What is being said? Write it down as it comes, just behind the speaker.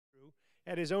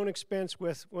at his own expense,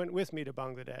 went with me to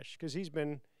Bangladesh, because he's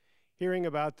been hearing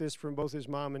about this from both his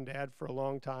mom and dad for a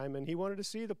long time, and he wanted to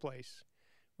see the place.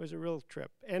 It was a real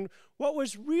trip. And what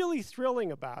was really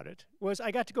thrilling about it was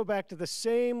I got to go back to the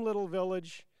same little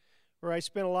village where I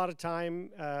spent a lot of time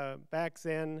back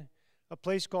then, a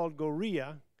place called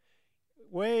Goria,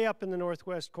 way up in the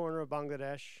northwest corner of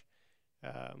Bangladesh.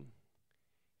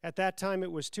 At that time,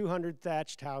 it was 200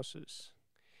 thatched houses.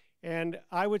 And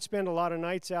I would spend a lot of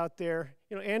nights out there.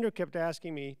 You know, Andrew kept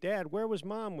asking me, Dad, where was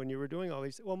Mom when you were doing all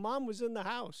these? Well, Mom was in the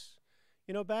house.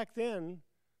 You know, back then,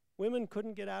 women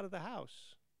couldn't get out of the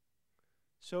house.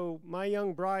 So my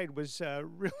young bride was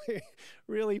really,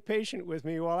 really patient with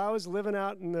me. While I was living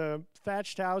out in the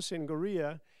thatched house in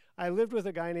Goria, I lived with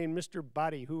a guy named Mr.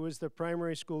 Badi, who was the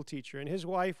primary school teacher, and his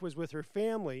wife was with her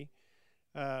family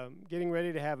getting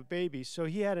ready to have a baby. So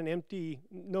he had an empty,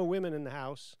 no women in the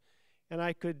house, and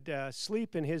I could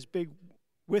sleep in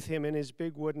with him in his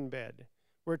big wooden bed,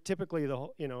 where typically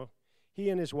he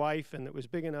and his wife, and it was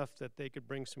big enough that they could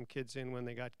bring some kids in when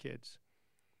they got kids.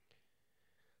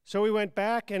 So we went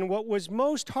back, and what was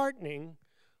most heartening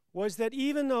was that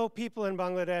even though people in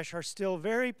Bangladesh are still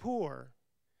very poor,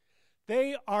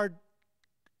 they are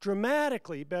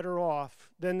dramatically better off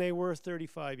than they were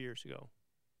 35 years ago.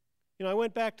 You know, I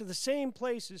went back to the same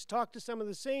places, talked to some of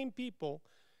the same people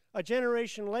a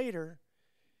generation later,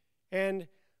 and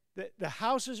the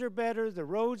houses are better, the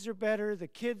roads are better, the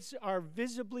kids are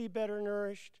visibly better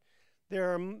nourished.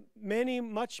 There are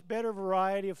much better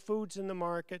variety of foods in the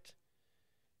market.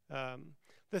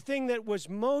 The thing that was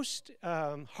most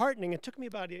heartening, it took me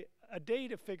about a day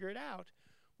to figure it out,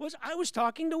 was I was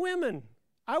talking to women.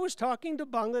 I was talking to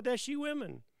Bangladeshi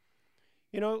women.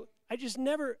 You know,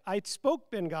 I spoke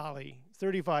Bengali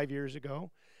 35 years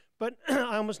ago, but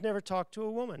I almost never talked to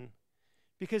a woman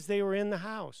because they were in the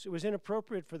house. It was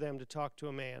inappropriate for them to talk to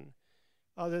a man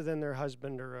other than their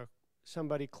husband or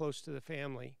somebody close to the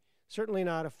family, certainly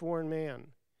not a foreign man.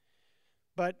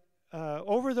 But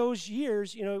over those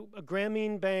years, you know, a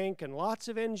Grameen Bank and lots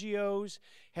of NGOs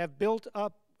have built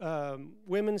up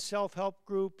women's self-help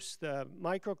groups, the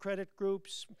microcredit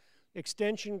groups,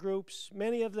 extension groups,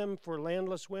 many of them for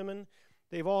landless women.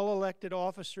 They've all elected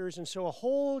officers, and so a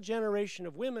whole generation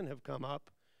of women have come up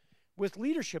with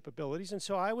leadership abilities. And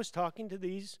so I was talking to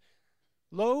these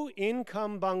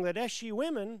low-income Bangladeshi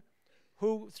women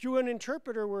who, through an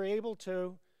interpreter, were able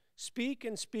to speak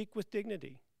and speak with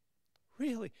dignity.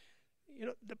 Really. You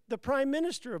know, the Prime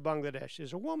Minister of Bangladesh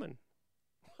is a woman,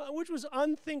 which was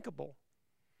unthinkable.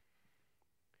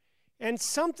 And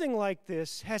something like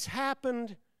this has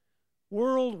happened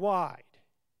worldwide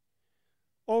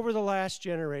over the last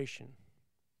generation.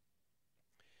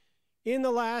 In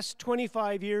the last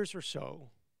 25 years or so,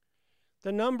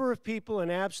 the number of people in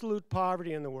absolute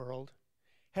poverty in the world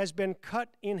has been cut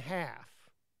in half.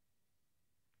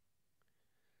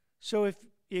 So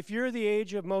if you're the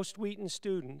age of most Wheaton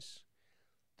students,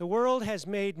 the world has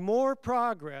made more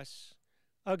progress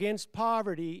against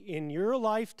poverty in your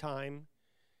lifetime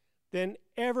than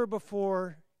ever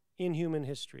before in human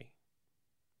history.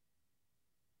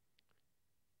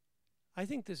 I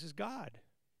think this is God.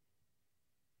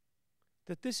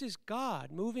 That this is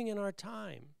God moving in our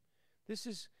time.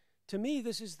 To me,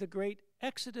 this is the great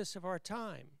exodus of our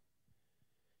time.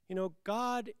 You know,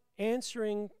 God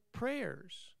answering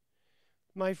prayers.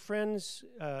 My friends,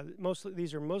 mostly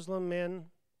these are Muslim men.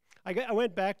 I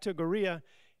went back to Goria,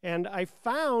 and I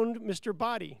found Mr.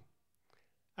 Badi.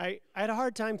 I had a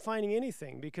hard time finding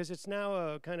anything because it's now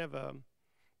a kind of a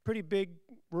pretty big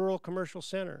rural commercial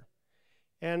center.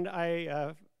 And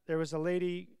there was a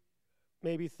lady,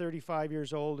 maybe 35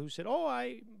 years old, who said,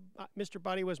 Mr.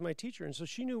 Badi was my teacher, and so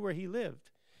she knew where he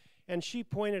lived. And she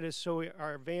pointed us, so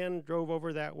our van drove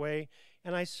over that way,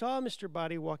 and I saw Mr.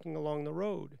 Badi walking along the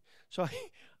road. So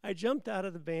I jumped out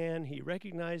of the van. He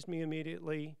recognized me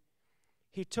immediately.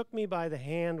 He took me by the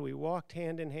hand. We walked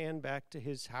hand in hand back to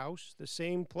his house, the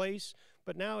same place,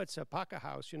 but now it's a paka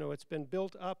house. You know, it's been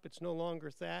built up. It's no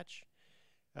longer thatch.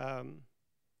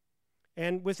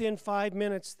 And within 5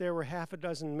 minutes, there were half a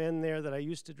dozen men there that I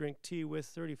used to drink tea with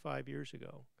 35 years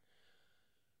ago.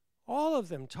 All of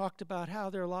them talked about how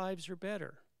their lives are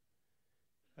better,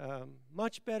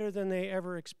 much better than they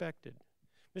ever expected.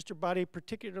 Mr. Badi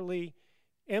particularly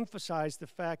emphasized the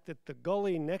fact that the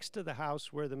gully next to the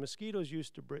house where the mosquitoes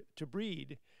used to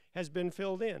breed has been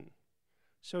filled in.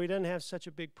 So he doesn't have such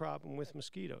a big problem with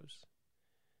mosquitoes.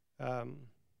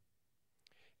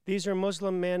 These are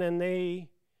Muslim men, and they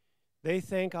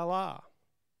thank Allah.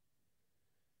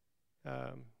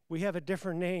 We have a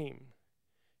different name,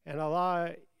 and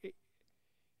Allah,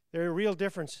 There are real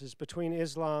differences between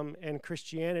Islam and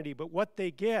Christianity, but what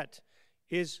they get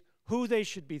is who they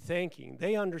should be thanking.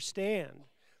 They understand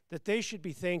that they should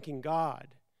be thanking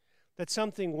God, that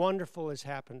something wonderful has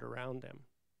happened around them.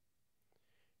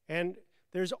 And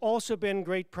there's also been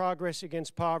great progress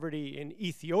against poverty in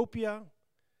Ethiopia,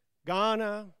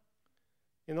 Ghana.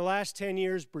 In the last 10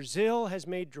 years, Brazil has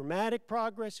made dramatic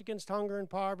progress against hunger and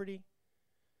poverty.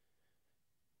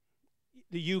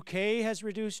 The UK has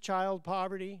reduced child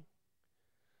poverty.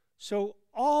 So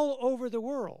all over the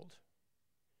world,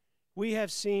 we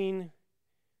have seen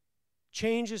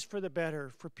changes for the better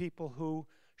for people who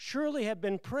surely have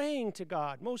been praying to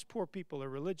God. Most poor people are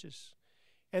religious,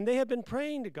 and they have been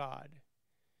praying to God.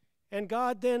 And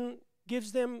God then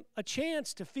gives them a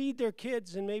chance to feed their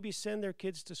kids and maybe send their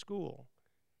kids to school.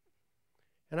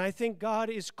 And I think God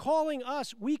is calling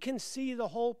us. We can see the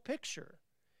whole picture.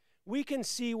 We can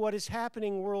see what is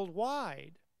happening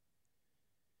worldwide.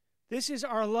 This is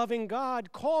our loving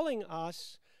God calling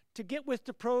us to get with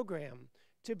the program,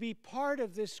 to be part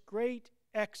of this great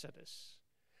exodus,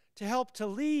 to help to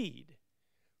lead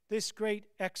this great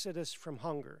exodus from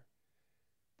hunger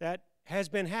that has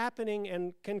been happening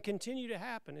and can continue to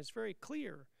happen. It's very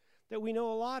clear that we know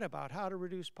a lot about how to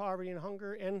reduce poverty and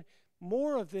hunger, and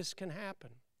more of this can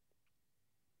happen.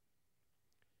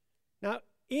 Now,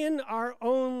 in our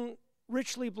own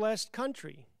richly blessed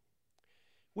country,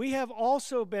 we have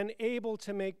also been able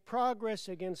to make progress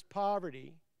against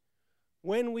poverty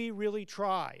when we really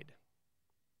tried.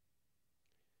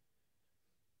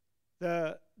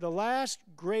 The last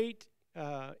great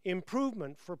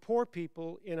improvement for poor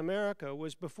people in America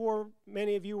was before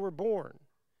many of you were born.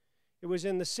 It was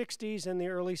in the 60s and the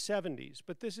early 70s,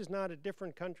 but this is not a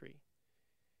different country.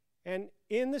 And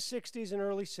in the 60s and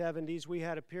early 70s, we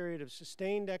had a period of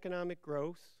sustained economic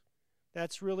growth.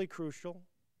 That's really crucial,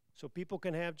 so people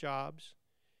can have jobs.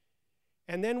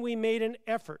 And then we made an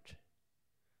effort.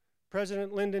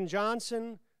 President Lyndon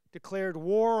Johnson declared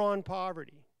war on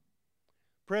poverty.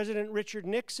 President Richard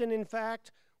Nixon, in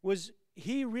fact,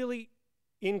 he really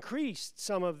increased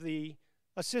some of the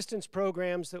assistance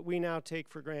programs that we now take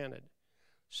for granted.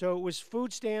 So it was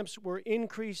food stamps were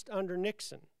increased under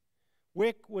Nixon.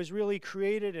 WIC was really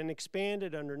created and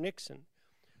expanded under Nixon.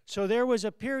 So there was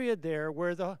a period there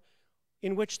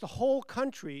in which the whole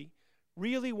country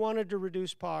really wanted to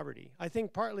reduce poverty. I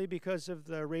think partly because of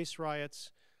the race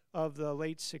riots of the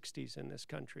late 60s in this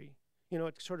country. You know,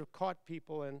 it sort of caught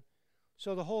people, and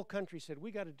so the whole country said,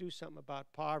 we got to do something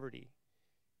about poverty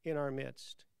in our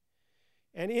midst.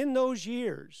 And in those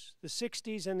years, the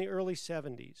 60s and the early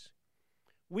 70s,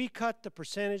 we cut the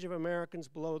percentage of Americans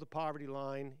below the poverty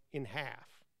line in half.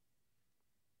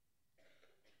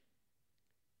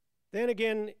 Then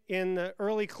again, in the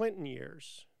early Clinton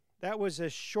years, that was a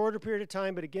shorter period of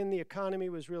time, but again, the economy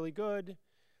was really good.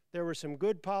 There were some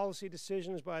good policy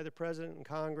decisions by the President and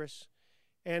Congress.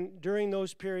 And during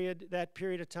that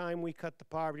period of time, we cut the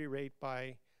poverty rate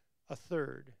by a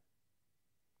third.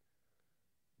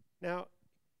 Now,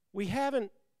 we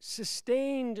haven't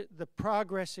sustained the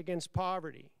progress against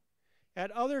poverty. At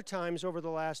other times over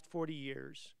the last 40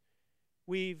 years,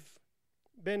 we've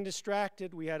been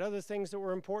distracted. We had other things that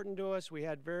were important to us. We've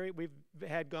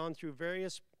had gone through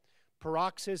various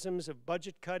paroxysms of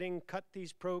budget cutting, cut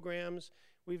these programs.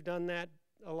 We've done that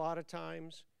a lot of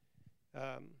times.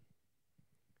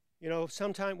 You know,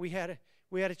 sometime we had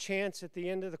a chance at the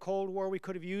end of the Cold War. We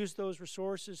could have used those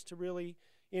resources to really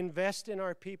invest in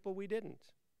our people. We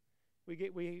didn't.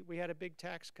 We had a big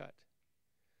tax cut.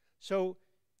 So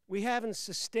we haven't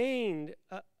sustained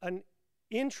an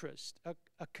interest,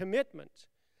 a commitment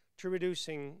to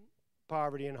reducing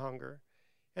poverty and hunger.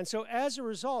 And so as a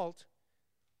result,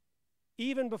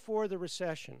 even before the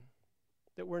recession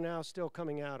that we're now still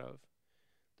coming out of,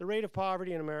 the rate of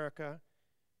poverty in America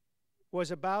was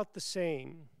about the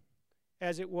same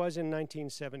as it was in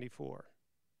 1974.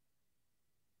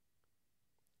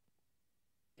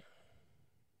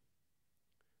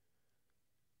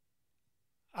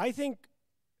 I think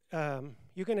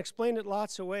you can explain it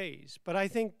lots of ways, but I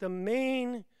think the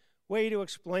main way to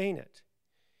explain it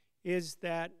is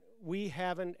that we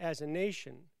haven't, as a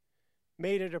nation,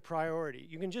 made it a priority.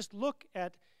 You can just look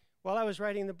at, while I was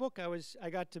writing the book, I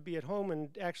got to be at home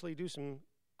and actually do some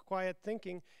quiet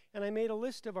thinking, and I made a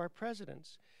list of our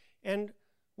presidents. And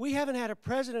we haven't had a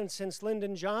president since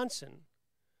Lyndon Johnson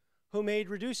who made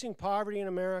reducing poverty in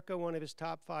America one of his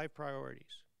top 5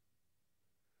 priorities.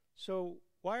 So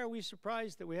why are we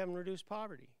surprised that we haven't reduced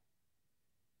poverty?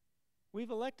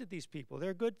 We've elected these people.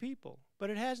 They're good people. But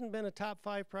it hasn't been a top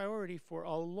 5 priority for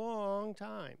a long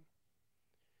time.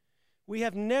 We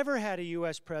have never had a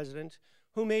U.S. president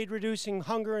who made reducing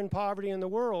hunger and poverty in the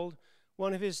world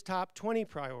one of his top 20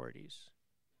 priorities.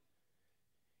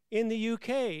 In the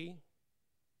UK,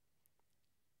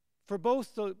 for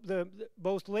both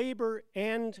both Labour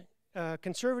and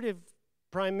Conservative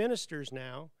prime ministers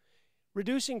now,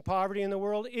 reducing poverty in the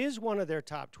world is one of their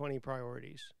top 20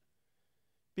 priorities,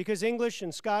 because English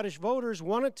and Scottish voters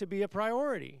want it to be a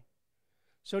priority.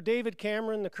 So David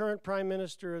Cameron, the current Prime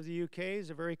Minister of the UK, is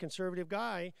a very conservative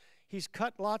guy. He's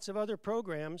cut lots of other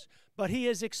programs, but he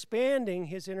is expanding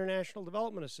his international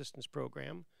development assistance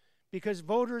program because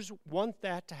voters want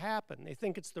that to happen. They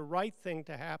think it's the right thing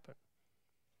to happen.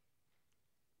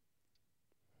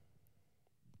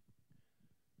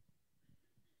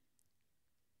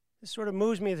 This sort of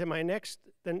moves me to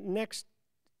the next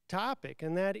topic,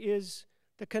 and that is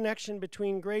the connection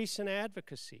between grace and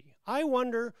advocacy. I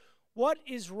wonder, what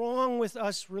is wrong with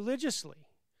us religiously?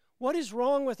 What is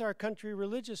wrong with our country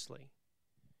religiously?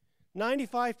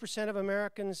 95% of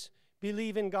Americans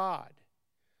believe in God.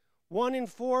 1 in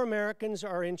 4 Americans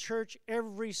are in church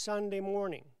every Sunday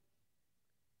morning.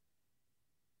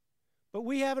 But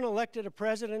we haven't elected a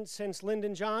president since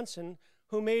Lyndon Johnson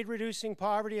who made reducing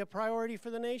poverty a priority for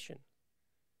the nation.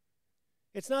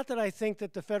 It's not that I think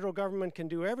that the federal government can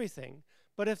do everything,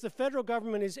 but if the federal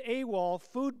government is AWOL,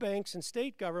 food banks and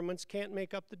state governments can't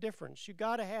make up the difference. You've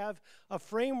got to have a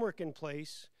framework in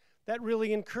place that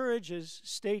really encourages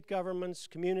state governments,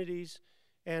 communities,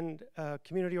 and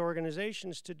community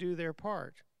organizations to do their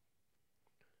part.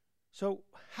 So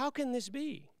how can this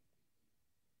be?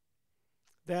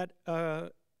 That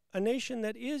a nation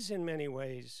that is in many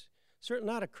ways,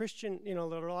 certainly not a Christian, there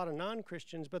are a lot of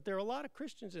non-Christians, but there are a lot of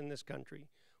Christians in this country.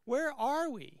 Where are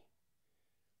we?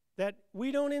 That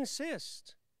we don't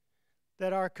insist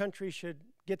that our country should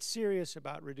get serious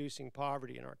about reducing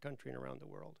poverty in our country and around the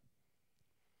world.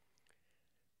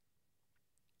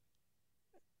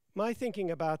 My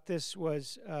thinking about this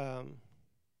was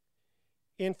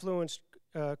influenced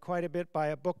quite a bit by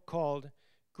a book called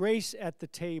Grace at the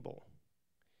Table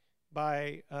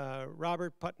by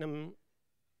Robert Putnam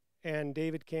and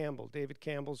David Campbell. David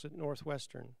Campbell's at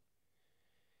Northwestern.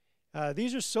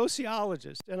 These are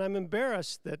sociologists, and I'm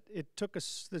embarrassed that it took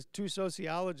us, the 2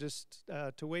 sociologists,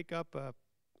 to wake up a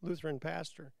Lutheran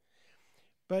pastor.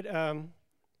 But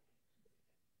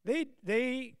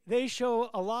they show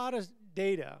a lot of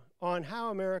data on how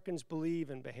Americans believe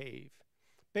and behave,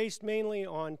 based mainly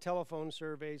on telephone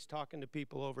surveys, talking to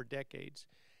people over decades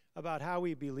about how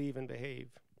we believe and behave.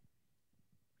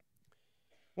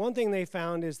 One thing they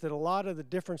found is that a lot of the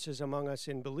differences among us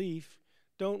in belief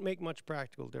don't make much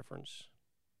practical difference.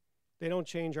 They don't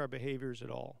change our behaviors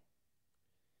at all.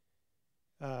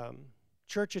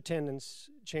 Church attendance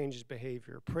changes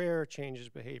behavior. Prayer changes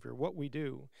behavior, what we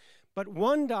do. But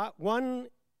one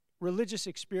religious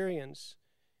experience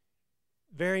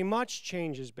very much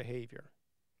changes behavior.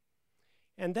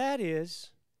 And that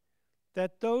is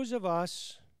that those of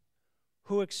us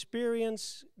who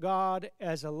experience God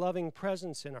as a loving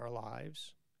presence in our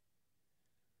lives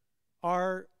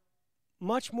are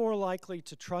much more likely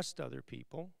to trust other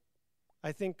people.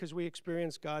 I think because we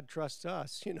experience God trusts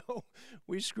us,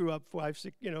 we screw up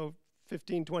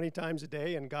 15, 20 times a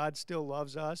day, and God still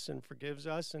loves us and forgives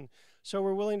us, and so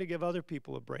we're willing to give other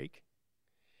people a break.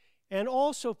 And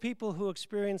also people who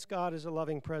experience God as a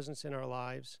loving presence in our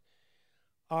lives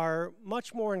are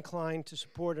much more inclined to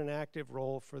support an active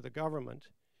role for the government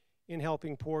in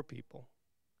helping poor people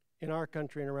in our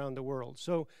country and around the world.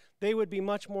 So we would be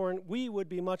much more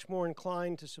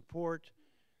inclined to support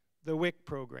the WIC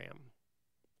program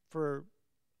for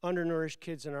undernourished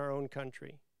kids in our own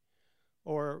country,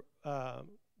 or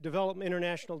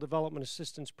international development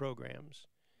assistance programs,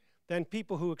 than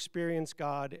people who experience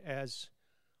God as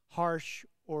harsh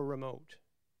or remote.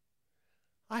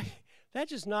 That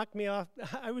just knocked me off.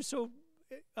 I was so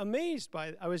amazed by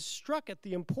it. I was struck at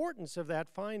the importance of that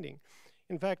finding.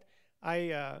 In fact,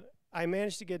 I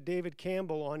managed to get David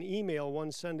Campbell on email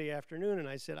one Sunday afternoon, and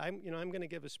I said, I'm going to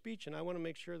give a speech, and I want to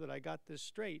make sure that I got this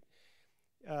straight.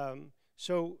 And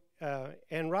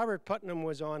Robert Putnam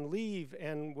was on leave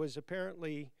and was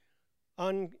apparently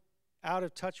out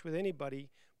of touch with anybody.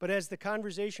 But as the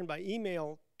conversation by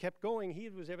email kept going, he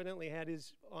was evidently had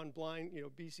his on blind,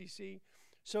 BCC.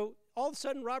 So all of a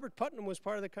sudden, Robert Putnam was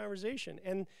part of the conversation,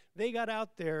 and they got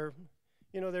out their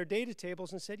data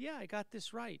tables and said, yeah, I got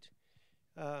this right.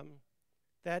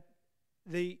 That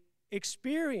the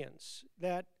experience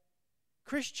that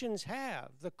Christians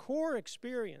have, the core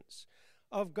experience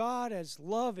of God as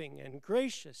loving and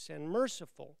gracious and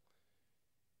merciful,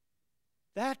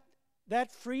 that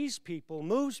frees people,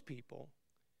 moves people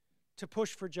to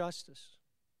push for justice.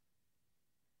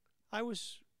 I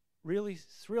was really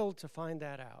thrilled to find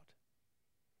that out.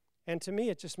 And to me,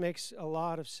 it just makes a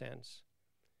lot of sense.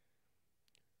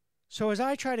 So as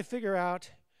I try to figure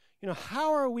out,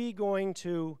 how are we going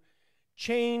to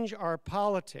change our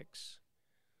politics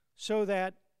so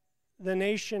that the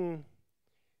nation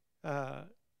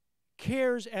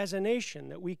cares as a nation,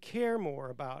 that we care more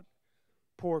about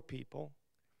poor people,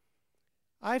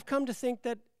 I've come to think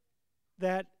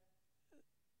that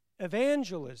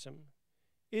evangelism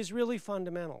is really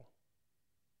fundamental.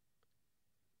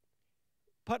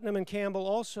 Putnam and Campbell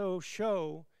also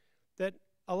show that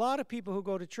a lot of people who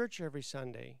go to church every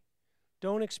Sunday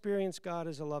don't experience God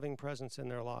as a loving presence in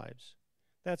their lives.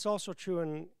 That's also true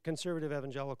in conservative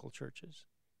evangelical churches.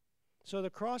 So the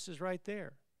cross is right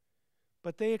there.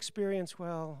 But they experience,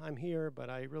 well, I'm here, but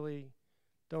I really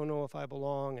don't know if I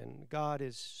belong, and God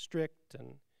is strict,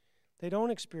 and they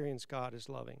don't experience God as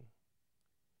loving.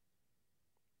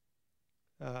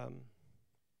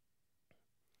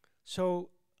 So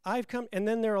I've come, and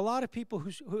then there are a lot of people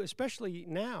who, especially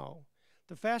now,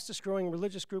 the fastest growing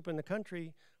religious group in the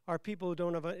country are people who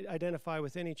don't identify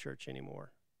with any church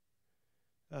anymore,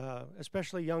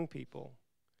 especially young people.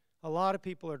 A lot of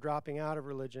people are dropping out of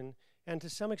religion, and to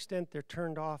some extent they're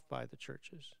turned off by the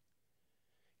churches.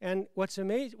 And what's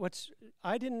amazing,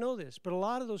 I didn't know this, but a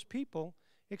lot of those people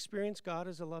experience God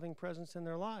as a loving presence in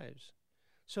their lives.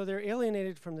 So they're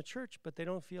alienated from the church, but they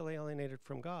don't feel alienated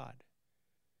from God.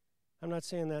 I'm not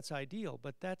saying that's ideal,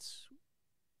 but that's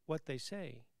what they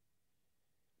say.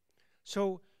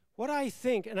 So what I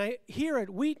think, and I here at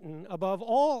Wheaton, above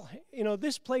all,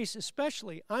 this place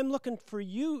especially, I'm looking for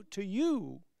you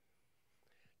to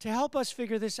help us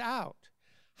figure this out.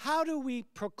 How do we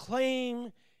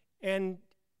proclaim and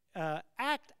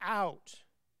act out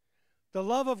the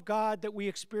love of God that we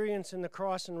experience in the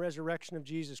cross and resurrection of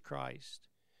Jesus Christ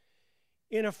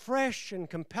in a fresh and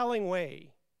compelling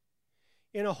way,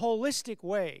 in a holistic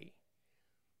way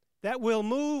that will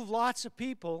move lots of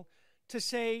people to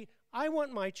say, I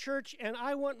want my church and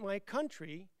I want my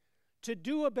country to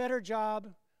do a better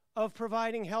job of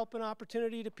providing help and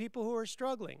opportunity to people who are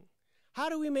struggling? How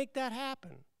do we make that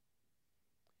happen?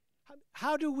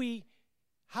 How do we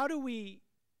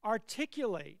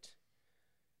articulate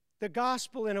the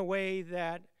gospel in a way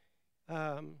that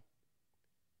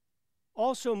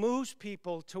also moves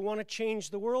people to want to change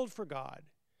the world for God?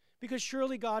 Because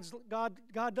surely God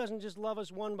doesn't just love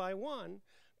us one by one.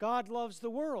 God loves the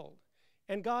world.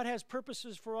 And God has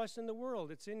purposes for us in the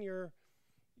world. It's in your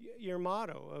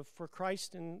motto of for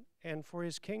Christ and for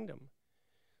his kingdom.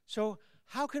 So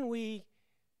how can we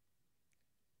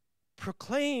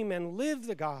proclaim and live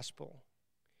the gospel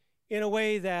in a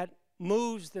way that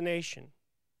moves the nation?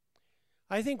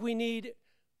 I think we need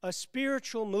a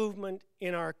spiritual movement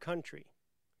in our country.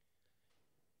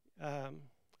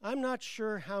 I'm not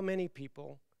sure how many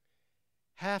people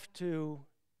have to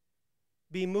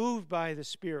be moved by the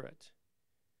Spirit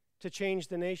to change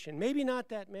the nation. Maybe not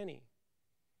that many.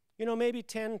 Maybe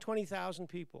 10, 20,000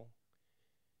 people.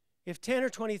 If 10 or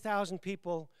 20,000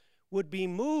 people would be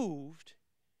moved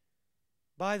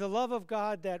by the love of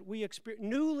God that we experience,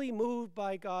 newly moved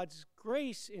by God's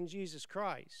grace in Jesus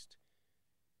Christ,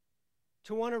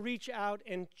 to want to reach out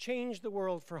and change the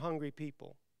world for hungry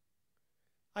people,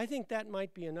 I think that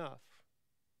might be enough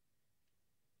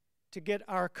to get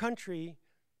our country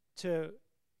to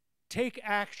take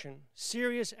action,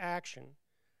 serious action,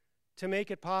 to make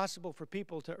it possible for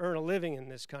people to earn a living in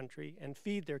this country and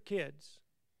feed their kids.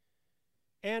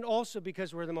 And also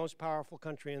because we're the most powerful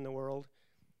country in the world,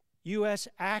 U.S.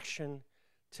 action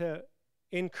to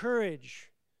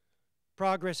encourage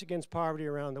progress against poverty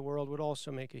around the world would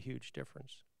also make a huge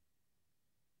difference.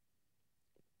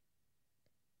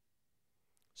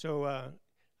 So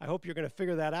I hope you're going to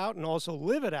figure that out and also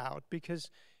live it out, because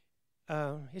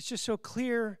it's just so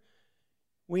clear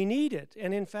we need it.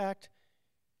 And in fact,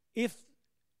 if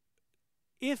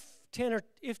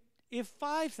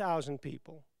 5,000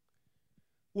 people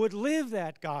would live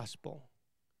that gospel,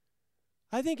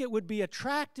 I think it would be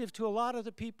attractive to a lot of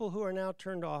the people who are now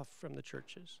turned off from the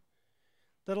churches.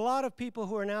 That a lot of people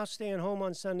who are now staying home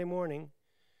on Sunday morning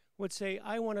would say,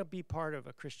 I want to be part of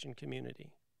a Christian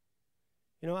community.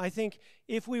 I think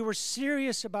if we were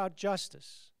serious about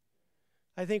justice,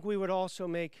 I think we would also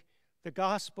make the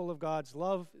gospel of God's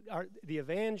love, the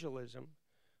evangelism,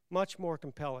 much more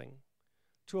compelling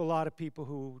to a lot of people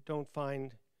who don't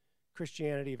find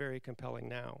Christianity very compelling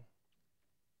now.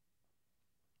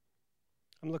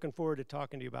 I'm looking forward to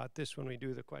talking to you about this when we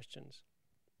do the questions.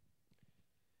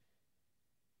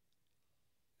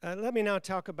 Let me now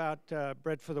talk about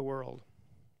Bread for the World.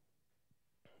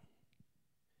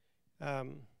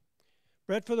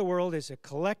 Bread for the World is a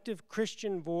collective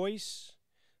Christian voice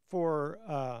for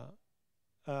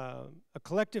a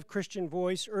collective Christian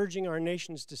voice urging our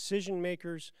nation's decision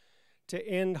makers to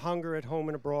end hunger at home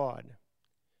and abroad.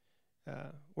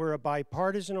 We're a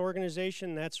bipartisan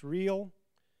organization, that's real.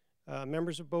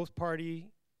 Members of both parties,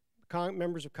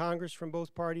 members of Congress from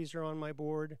both parties are on my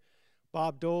board.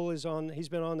 Bob Dole he's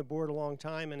been on the board a long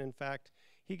time, and in fact,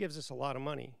 he gives us a lot of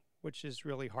money, which is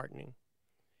really heartening.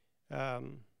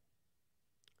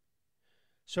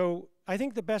 So I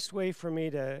think the best way for me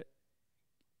to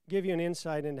give you an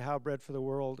insight into how Bread for the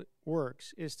World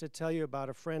works is to tell you about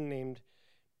a friend named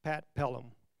Pat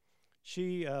Pelham.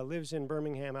 She lives in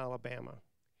Birmingham, Alabama.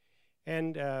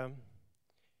 And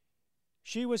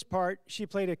she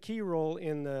played a key role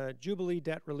in the Jubilee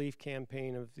Debt Relief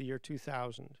Campaign of the year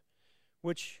 2000,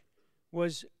 which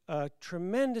was a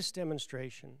tremendous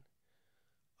demonstration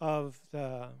of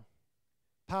the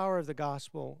power of the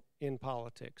gospel in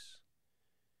politics.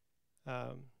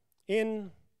 I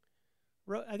think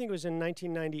it was in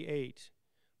 1998,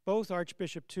 both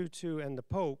Archbishop Tutu and the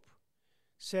Pope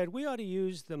said we ought to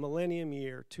use the millennium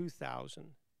year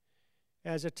 2000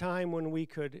 as a time when we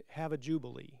could have a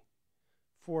jubilee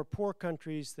for poor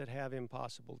countries that have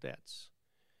impossible debts.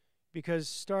 Because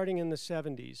starting in the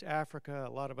 70s, Africa,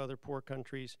 a lot of other poor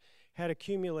countries, had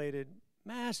accumulated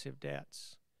massive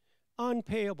debts,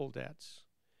 unpayable debts.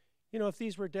 You know, if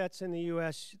these were debts in the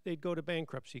US, they'd go to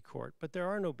bankruptcy court, but there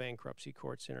are no bankruptcy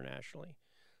courts internationally.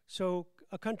 So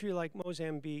a country like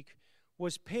Mozambique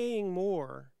was paying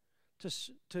more to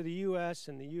the US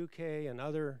and the UK and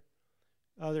other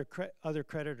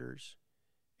creditors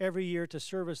every year to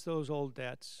service those old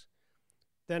debts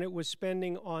than it was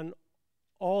spending on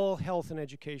all health and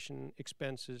education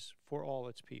expenses for all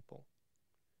its people.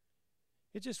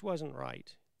 It just wasn't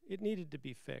right. It needed to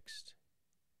be fixed.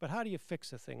 But how do you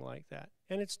fix a thing like that?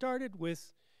 And it started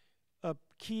with a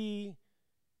key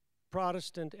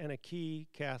Protestant and a key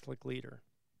Catholic leader.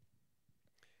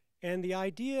 And the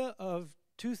idea of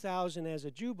 2000 as a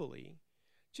jubilee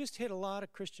just hit a lot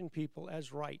of Christian people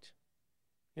as right.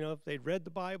 You know, if they'd read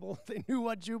the Bible, they knew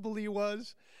what Jubilee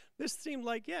was. This seemed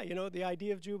like, yeah, you know, the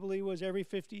idea of Jubilee was every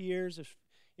 50 years, if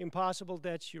impossible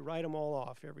debts, you write them all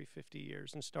off every 50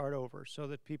 years and start over so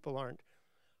that people aren't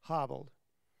hobbled.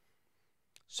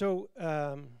 So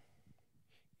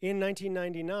in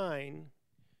 1999,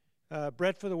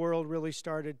 Bread for the World really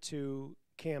started to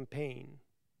campaign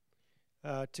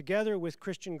together with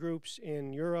Christian groups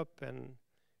in Europe,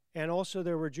 and also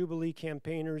there were Jubilee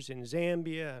campaigners in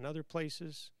Zambia and other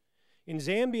places. In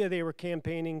Zambia, they were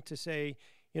campaigning to say,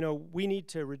 you know, we need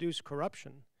to reduce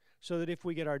corruption so that if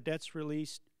we get our debts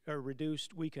released or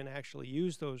reduced, we can actually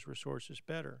use those resources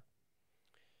better.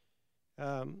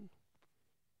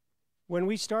 When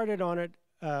we started on it,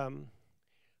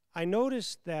 I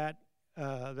noticed that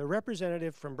the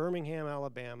representative from Birmingham,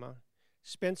 Alabama,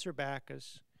 Spencer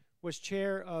Backus, was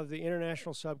chair of the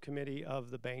International Subcommittee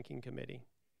of the Banking Committee.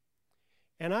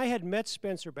 And I had met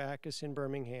Spencer Backus in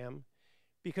Birmingham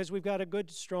because we've got a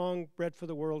good, strong Bread for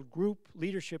the World group,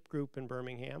 leadership group in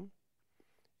Birmingham.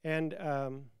 And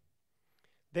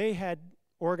they had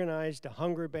organized a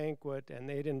hunger banquet, and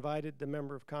they'd invited the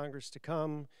member of Congress to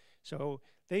come. So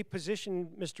they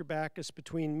positioned Mr. Backus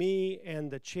between me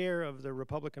and the chair of the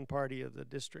Republican Party of the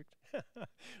district,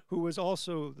 who was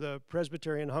also the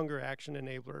Presbyterian Hunger Action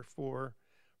Enabler for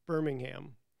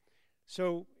Birmingham.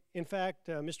 So, in fact,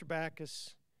 Mr.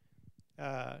 Backus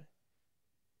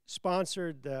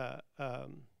sponsored a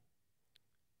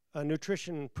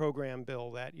nutrition program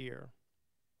bill that year.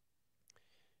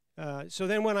 So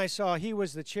then when I saw he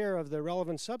was the chair of the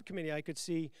relevant subcommittee, I could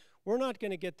see we're not going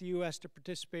to get the U.S. to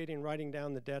participate in writing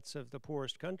down the debts of the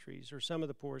poorest countries or some of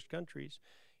the poorest countries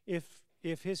if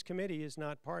his committee is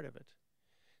not part of it.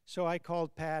 So I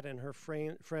called Pat and her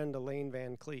friend Elaine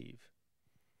Van Cleve.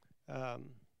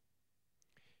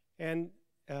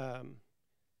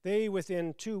 They,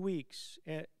 within 2 weeks,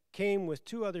 came with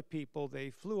 2 other people. They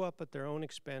flew up at their own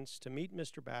expense to meet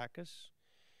Mr. Backus.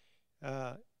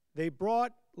 They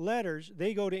brought letters.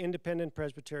 They go to Independent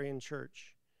Presbyterian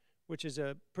Church, which is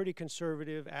a pretty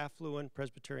conservative, affluent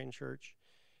Presbyterian church.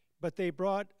 But they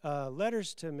brought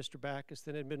letters to Mr. Backus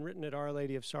that had been written at Our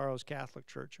Lady of Sorrows Catholic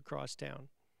Church across town.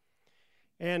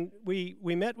 And we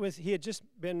met with, he had just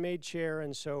been made chair,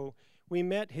 and so we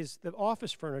met the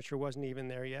office furniture wasn't even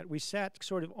there yet. We sat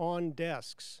sort of on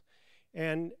desks.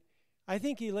 And I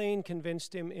think Elaine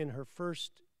convinced him in her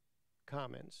first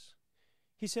comments.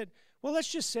 He said, well,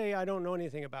 let's just say I don't know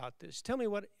anything about this. Tell me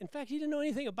what, in fact, he didn't know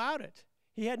anything about it.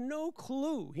 He had no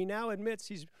clue. He now admits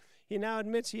he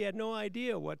had no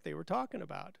idea what they were talking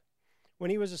about. when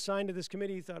he was assigned to this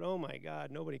committee, he thought, oh my God,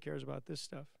 nobody cares about this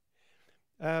stuff.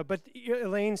 But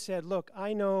Elaine said, look,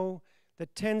 I know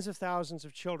that tens of thousands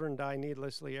of children die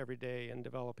needlessly every day in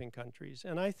developing countries,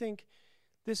 and I think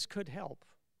this could help.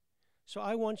 So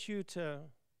I want you to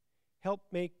help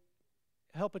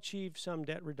achieve some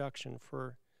debt reduction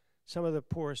for some of the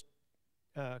poorest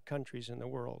countries in the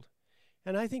world.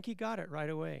 And I think he got it right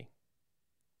away.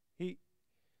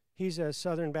 He's a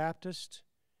Southern Baptist,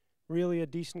 really a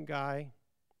decent guy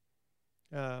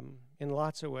in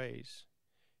lots of ways.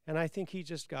 And I think he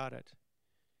just got it.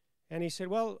 And he said,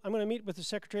 well, I'm going to meet with the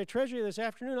Secretary of Treasury this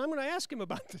afternoon. I'm going to ask him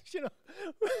about this, you know.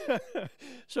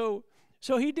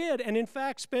 So he did. And in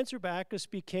fact, Spencer Backus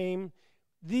became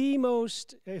the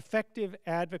most effective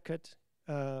advocate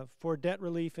for debt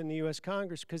relief in the U.S.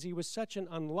 Congress because he was such an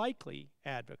unlikely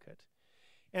advocate.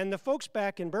 And the folks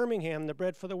back in Birmingham, the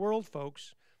Bread for the World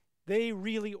folks, they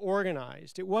really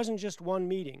organized. It wasn't just one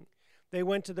meeting. They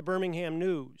went to the Birmingham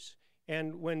News.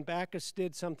 And when Backus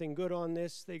did something good on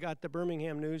this, they got the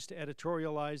Birmingham News to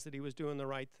editorialize that he was doing the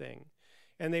right thing.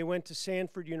 And they went to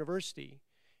Sanford University,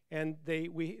 and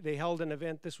they held an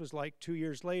event, this was like 2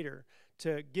 years later,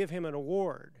 to give him an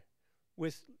award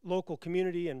with local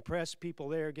community and press people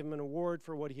there, give him an award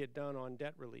for what he had done on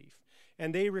debt relief.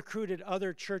 And they recruited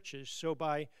other churches. So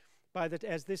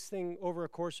as this thing, over a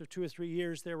course of 2 or 3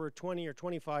 years, there were 20 or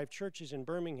 25 churches in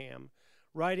Birmingham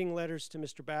writing letters to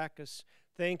Mr. Backus,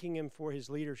 thanking him for his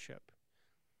leadership.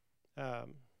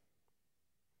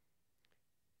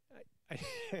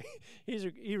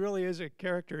 He really is a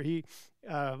character.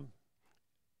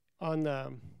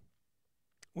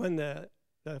 When the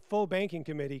full banking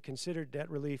committee considered debt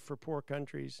relief for poor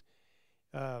countries,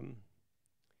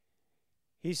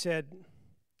 he said,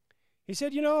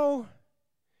 you know,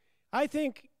 I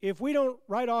think if we don't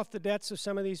write off the debts of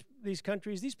some of these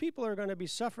countries, these people are going to be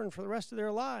suffering for the rest of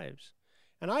their lives.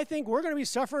 And I think we're going to be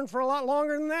suffering for a lot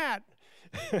longer than that.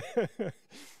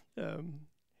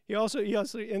 He also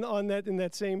in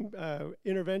that same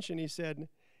intervention, he said,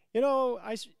 you know,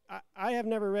 I have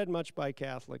never read much by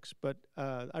Catholics, but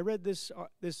I read this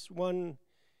one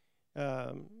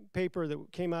paper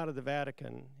that came out of the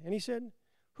Vatican, and he said,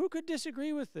 who could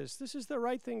disagree with this? This is the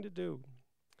right thing to do.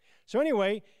 So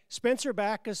anyway, Spencer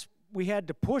Backus, we had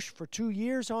to push for 2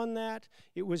 years on that.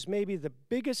 It was maybe the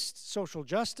biggest social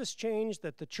justice change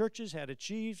that the churches had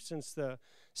achieved since the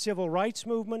civil rights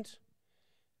movement.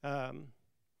 At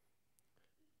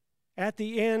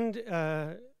the end,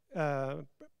 it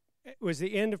was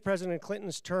the end of President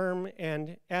Clinton's term,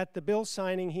 and at the bill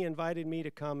signing, he invited me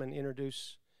to come and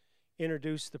introduce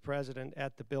the president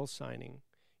at the bill signing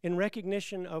in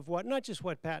recognition of not just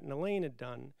what Pat and Elaine had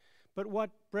done, but what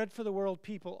Bread for the World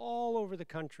people all over the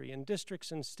country, in districts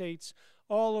and states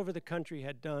all over the country,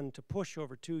 had done to push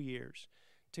over 2 years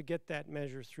to get that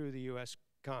measure through the U.S.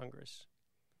 Congress.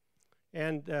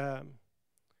 And the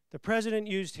president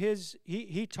used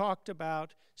he talked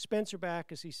about Spencer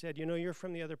Backus. He said, you know, you're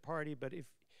from the other party, but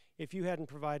if you hadn't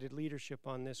provided leadership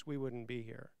on this, we wouldn't be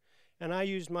here. And I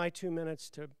used my 2 minutes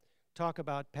to talk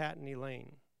about Pat and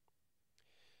Elaine.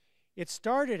 It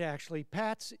started, actually,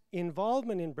 Pat's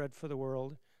involvement in Bread for the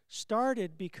World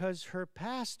started because her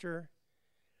pastor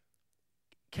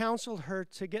counseled her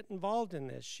to get involved in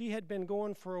this. She had been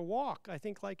going for a walk, I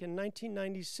think like in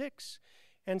 1996,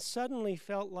 and suddenly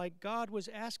felt like God was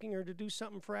asking her to do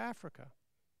something for Africa.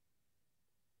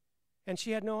 And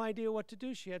she had no idea what to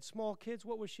do. She had small kids.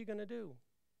 What was she going to do?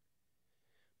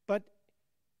 But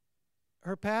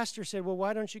her pastor said, well,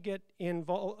 why don't you get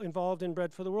involved in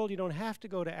Bread for the World? You don't have to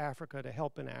go to Africa to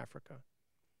help in Africa.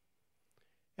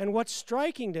 And what's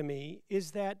striking to me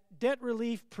is that debt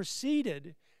relief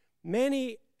preceded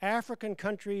many African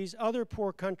countries, other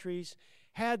poor countries,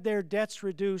 had their debts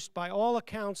reduced. By all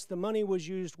accounts, the money was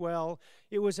used well.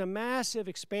 It was a massive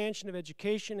expansion of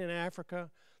education in Africa.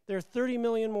 There are 30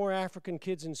 million more African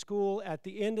kids in school at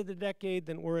the end of the decade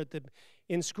than were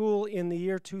in school in the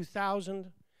year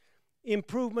 2000.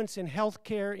 Improvements in health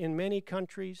care in many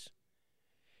countries.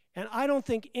 And I don't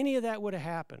think any of that would have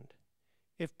happened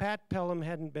if Pat Pelham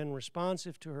hadn't been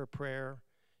responsive to her prayer,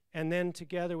 and then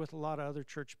together with a lot of other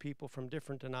church people from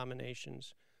different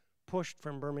denominations, pushed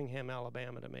from Birmingham,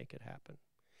 Alabama to make it happen.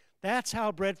 That's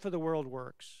how Bread for the World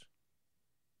works.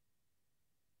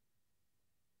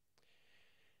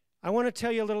 I want to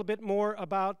tell you a little bit more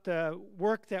about the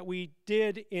work that we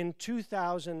did in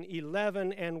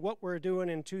 2011 and what we're doing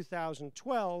in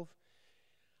 2012.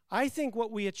 I think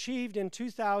what we achieved in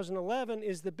 2011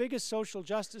 is the biggest social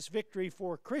justice victory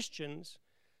for Christians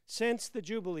since the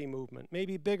Jubilee movement,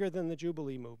 maybe bigger than the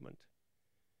Jubilee movement.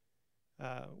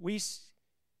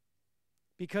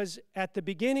 Because at the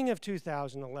beginning of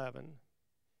 2011,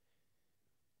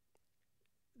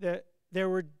 there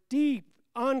were deep,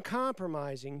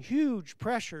 uncompromising, huge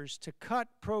pressures to cut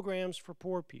programs for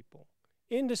poor people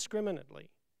indiscriminately.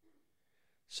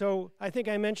 So I think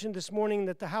I mentioned this morning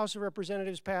that the House of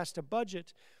Representatives passed a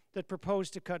budget that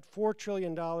proposed to cut $4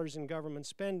 trillion in government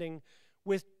spending,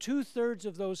 with 2/3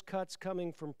 of those cuts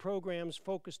coming from programs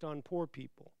focused on poor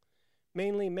people,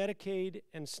 mainly Medicaid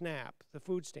and SNAP, the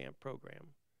food stamp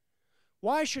program.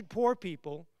 Why should poor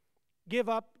people give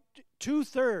up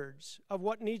 2/3 of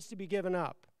what needs to be given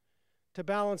up to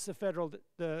balance the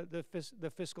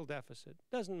fiscal deficit?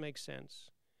 Doesn't make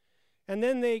sense. And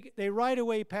then they right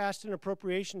away passed an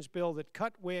appropriations bill that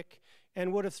cut WIC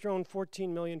and would have thrown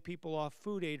 14 million people off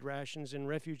food aid rations in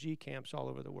refugee camps all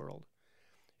over the world.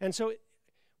 And so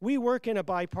we work in a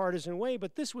bipartisan way,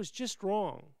 but this was just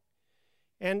wrong.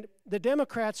 And the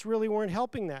Democrats really weren't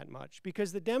helping that much,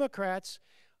 because the Democrats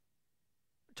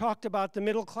talked about the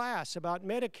middle class, about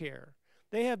Medicare.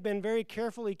 They have been very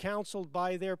carefully counseled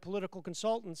by their political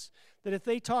consultants that if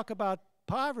they talk about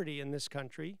poverty in this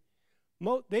country,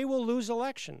 they will lose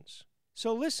elections.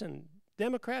 So listen,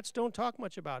 Democrats don't talk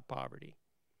much about poverty,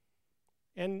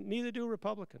 and neither do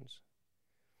Republicans.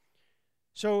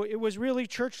 So it was really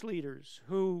church leaders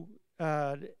who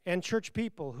and church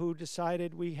people who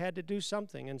decided we had to do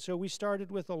something. And so we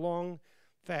started with a long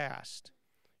fast.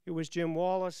 It was Jim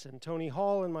Wallace and Tony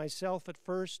Hall and myself at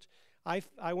first.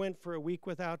 I went for a week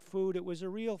without food. It was a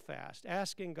real fast,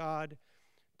 asking God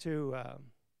to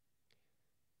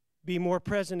be more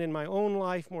present in my own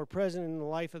life, more present in the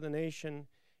life of the nation,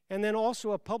 and then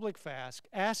also a public fast,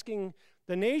 asking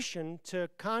the nation to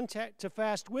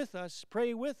fast with us,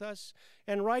 pray with us,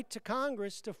 and write to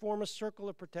Congress to form a circle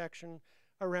of protection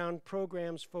around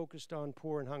programs focused on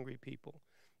poor and hungry people.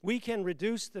 We can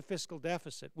reduce the fiscal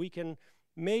deficit. We can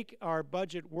make our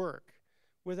budget work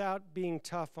without being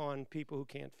tough on people who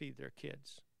can't feed their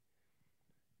kids.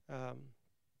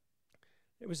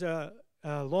 It was a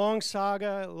long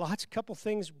saga. Couple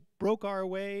things broke our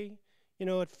way. You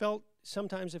know,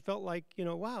 sometimes it felt like, you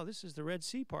know, wow, this is the Red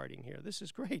Sea parting here. This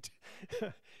is great.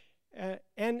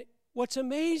 And what's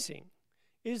amazing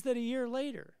is that a year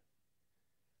later,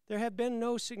 there have been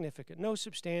no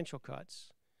substantial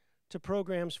cuts to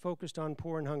programs focused on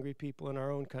poor and hungry people in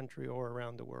our own country or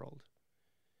around the world.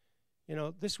 You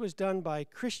know, this was done by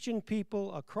Christian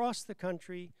people across the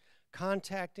country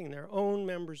contacting their own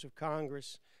members of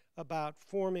Congress about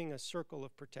forming a circle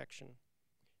of protection.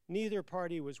 Neither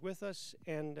party was with us,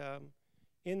 and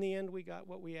in the end, we got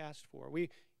what we asked for.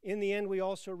 In the end, we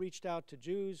also reached out to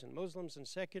Jews and Muslims and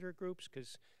secular groups,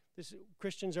 because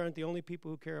Christians aren't the only people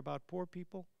who care about poor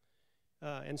people.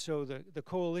 And so the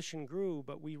coalition grew,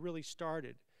 but we really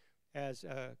started as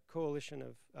a coalition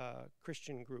of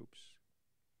Christian groups.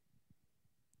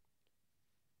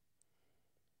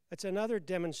 It's another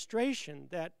demonstration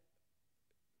that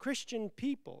Christian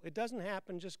people, it doesn't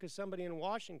happen just because somebody in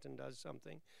Washington does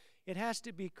something. It has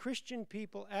to be Christian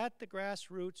people at the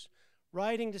grassroots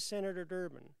writing to Senator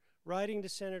Durbin, writing to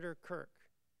Senator Kirk,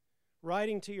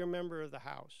 writing to your member of the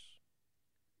House.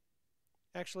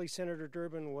 Actually, Senator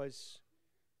Durbin was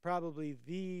probably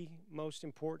the most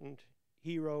important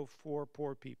hero for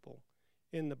poor people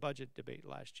in the budget debate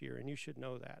last year, and you should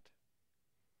know that.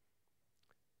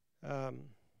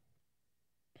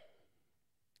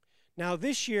 Now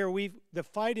this year, the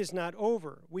fight is not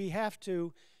over. We have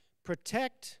to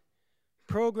protect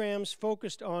programs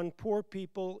focused on poor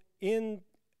people in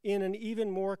an even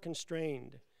more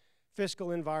constrained fiscal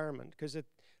environment, because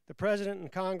the President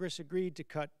and Congress agreed to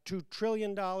cut $2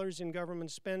 trillion in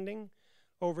government spending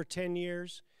over 10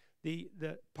 years. The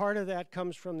part of that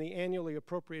comes from the annually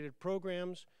appropriated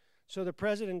programs. So the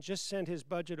President just sent his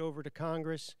budget over to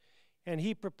Congress, and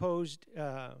he proposed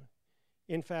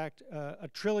in fact,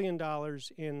 $1 trillion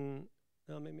in,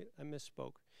 maybe I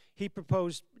misspoke. He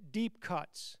proposed deep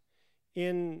cuts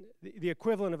in the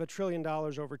equivalent of $1 trillion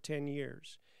over 10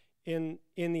 years in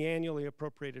the annually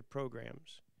appropriated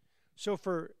programs. So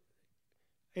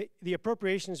the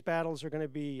appropriations battles are going to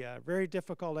be very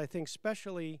difficult, I think,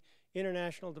 especially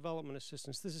international development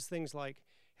assistance. This is things like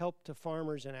help to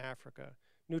farmers in Africa,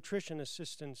 nutrition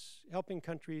assistance, helping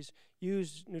countries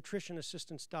use nutrition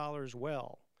assistance dollars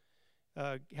well.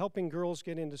 Helping girls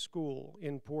get into school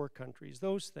in poor countries,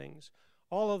 those things.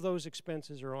 All of those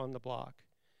expenses are on the block.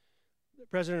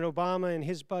 President Obama in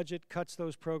his budget cuts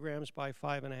those programs by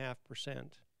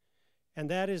 5.5%. And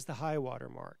that is the high water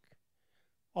mark.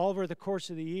 All over the course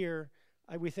of the year,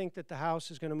 we think that the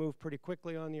House is going to move pretty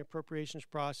quickly on the appropriations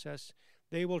process.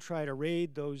 They will try to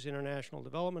raid those international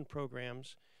development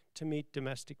programs to meet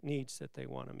domestic needs that they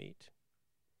want to meet.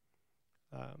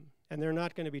 And they're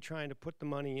not going to be trying to put the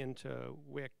money into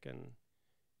WIC and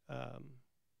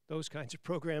those kinds of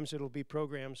programs. It'll be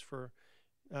programs for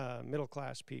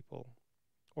middle-class people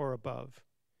or above.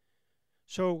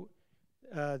 So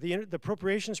the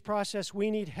appropriations process,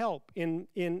 we need help in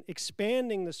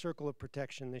expanding the circle of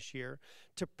protection this year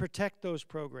to protect those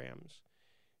programs.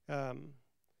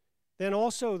 Then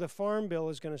also the Farm Bill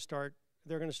is going to start,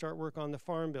 they're going to start work on the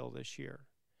Farm Bill this year.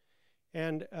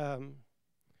 And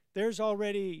there's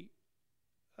already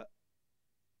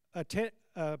a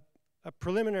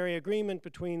preliminary agreement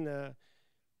between the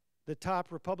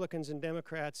top Republicans and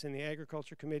Democrats in the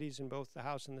agriculture committees in both the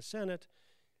House and the Senate.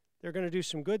 They're going to do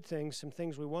some good things, some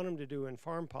things we want them to do in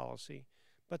farm policy,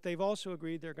 but they've also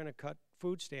agreed they're going to cut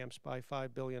food stamps by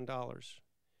 $5 billion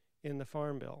in the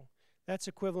Farm Bill. That's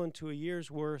equivalent to a year's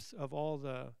worth of all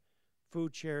the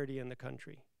food charity in the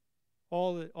country.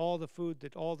 All the food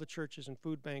that all the churches and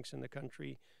food banks in the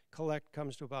country collect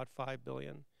comes to about $5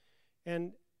 billion.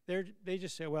 And they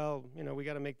just say, well, you know, we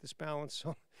got to make this balance,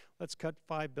 so let's cut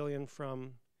 $5 billion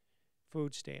from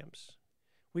food stamps.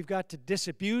 We've got to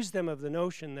disabuse them of the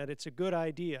notion that it's a good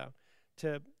idea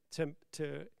to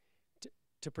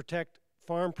protect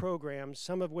farm programs,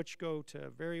 some of which go to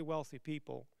very wealthy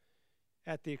people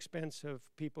at the expense of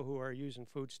people who are using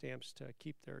food stamps to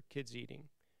keep their kids eating.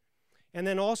 And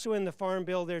then also in the Farm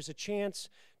Bill, there's a chance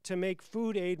to make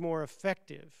food aid more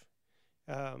effective.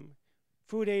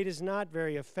 Food aid is not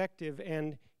very effective,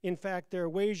 and in fact, there are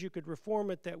ways you could reform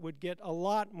it that would get a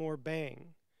lot more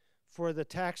bang for the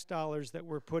tax dollars that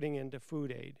we're putting into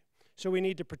food aid. So we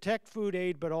need to protect food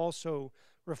aid, but also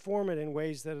reform it in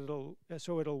ways that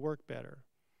it'll work better.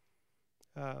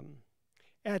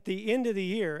 At the end of the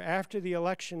year, after the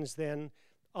elections then,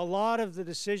 a lot of the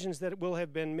decisions that will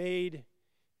have been made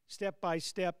step by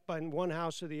step in one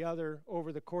house or the other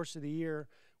over the course of the year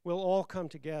will all come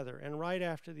together. And right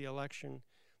after the election,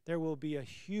 there will be a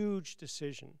huge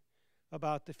decision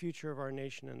about the future of our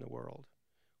nation and the world.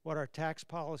 What our tax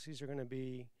policies are going to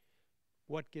be,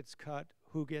 what gets cut,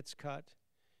 who gets cut.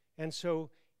 And so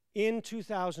in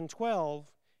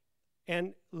 2012,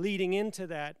 and leading into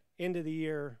that end of the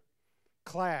year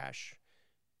clash,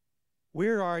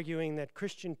 we're arguing that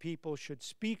Christian people should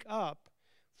speak up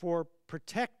for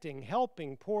protecting,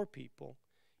 helping poor people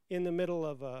in the middle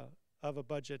of a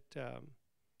budget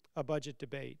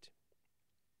debate.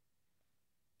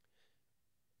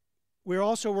 We're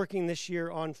also working this year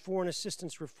on foreign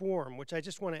assistance reform, which I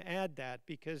just want to add that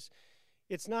because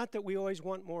it's not that we always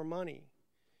want more money.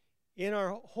 In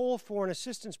our whole foreign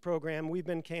assistance program, we've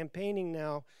been campaigning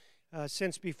now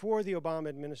since before the Obama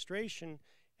administration,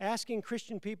 asking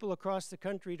Christian people across the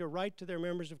country to write to their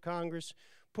members of Congress,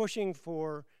 pushing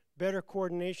for better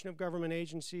coordination of government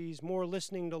agencies, more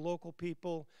listening to local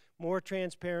people, more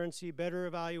transparency, better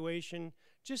evaluation,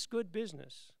 just good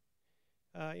business.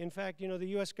 In fact, you know, the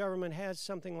U.S. government has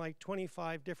something like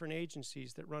 25 different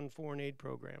agencies that run foreign aid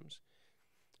programs.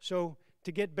 So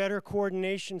to get better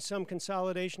coordination, some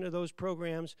consolidation of those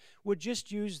programs would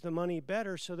just use the money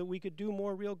better so that we could do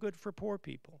more real good for poor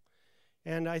people.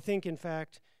 And I think, in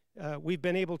fact, we've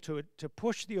been able to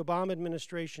push the Obama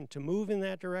administration to move in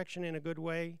that direction in a good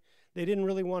way. They didn't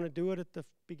really want to do it at the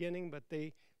beginning, but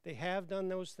they have done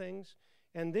those things.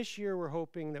 And this year we're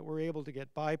hoping that we're able to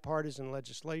get bipartisan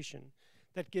legislation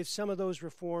that gives some of those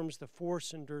reforms the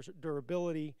force and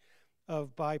durability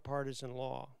of bipartisan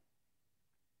law.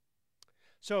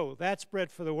 So that's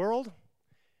Bread for the World.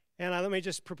 And let me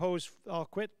just propose, I'll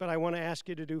quit, but I want to ask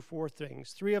you to do 4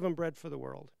 things. 3 of them Bread for the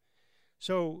World.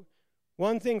 So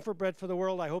one thing for Bread for the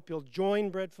World, I hope you'll join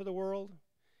Bread for the World.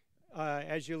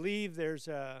 As you leave, there's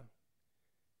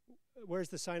where's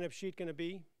the sign-up sheet going to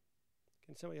be?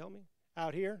 Can somebody help me?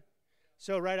 Out here?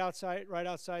 So right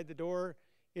outside the door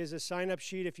is a sign-up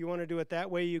sheet. If you want to do it that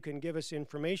way, you can give us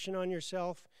information on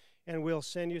yourself, and we'll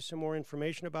send you some more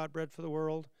information about Bread for the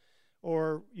World.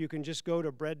 Or you can just go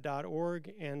to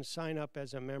bread.org and sign up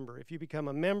as a member. If you become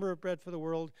a member of Bread for the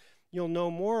World, you'll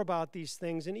know more about these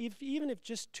things. And even if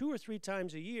just 2 or 3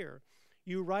 times a year,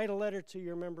 you write a letter to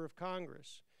your member of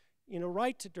Congress, you know,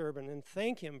 write to Durbin and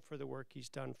thank him for the work he's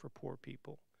done for poor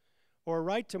people. Or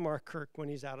write to Mark Kirk when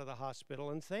he's out of the hospital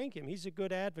and thank him. He's a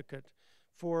good advocate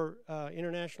for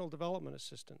international development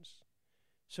assistance.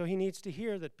 So he needs to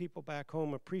hear that people back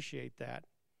home appreciate that.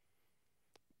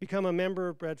 Become a member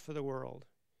of Bread for the World.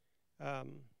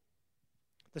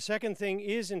 The second thing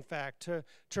is, in fact,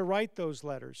 to write those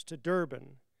letters to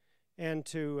Durbin and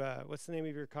to, what's the name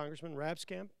of your congressman?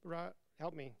 Rabskamp?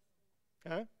 Help me.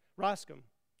 Huh? Roscom.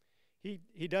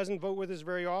 He doesn't vote with us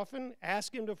very often.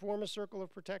 Ask him to form a circle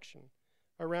of protection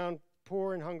around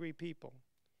poor and hungry people.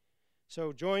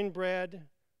 So join Bread,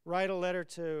 write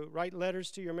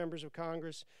letters to your members of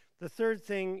Congress. The third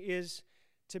thing is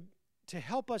to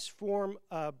help us form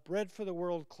a Bread for the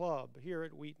World club here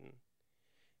at Wheaton.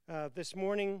 This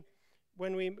morning,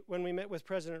 when we met with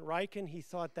President Riken, he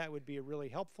thought that would be a really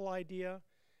helpful idea.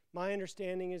 My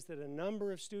understanding is that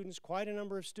quite a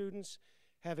number of students,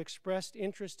 have expressed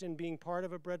interest in being part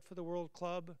of a Bread for the World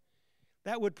club.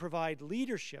 That would provide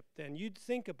leadership then. You'd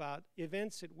think about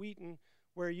events at Wheaton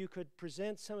where you could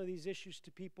present some of these issues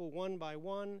to people one by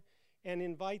one and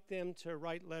invite them to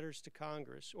write letters to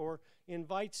Congress, or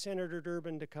invite Senator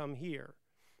Durbin to come here,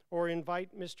 or invite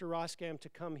Mr. Roskam to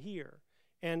come here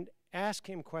and ask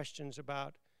him questions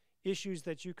about issues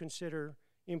that you consider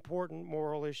important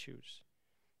moral issues.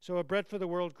 So a Bread for the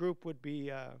World group would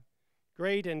be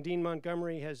great, and Dean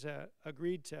Montgomery has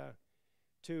agreed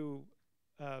to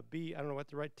be, I don't know what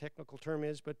the right technical term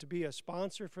is, but to be a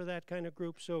sponsor for that kind of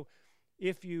group. So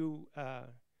if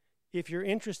you're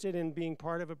interested in being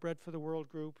part of a Bread for the World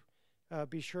group,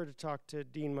 be sure to talk to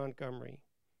Dean Montgomery.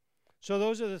 So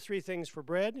those are the three things for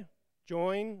Bread: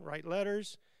 join, write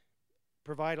letters,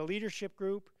 provide a leadership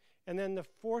group. And then the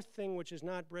fourth thing, which is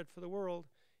not Bread for the World,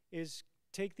 is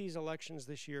take these elections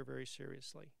this year very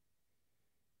seriously.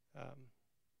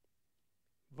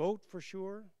 Vote for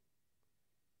sure.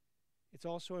 It's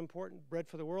also important, Bread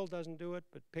for the World doesn't do it,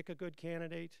 but pick a good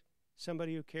candidate,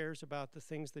 somebody who cares about the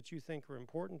things that you think are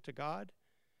important to God,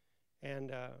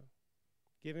 and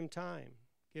give him time,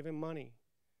 give him money,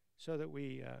 so that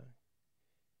we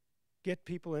get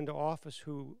people into office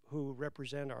who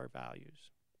represent our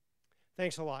values.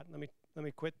 Thanks a lot. Let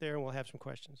me quit there and we'll have some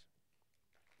questions.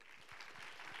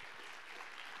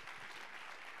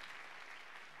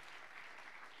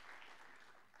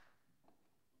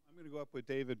 I'm going to go up with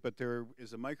David, but there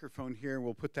is a microphone here, and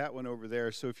we'll put that one over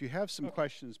there. So if you have some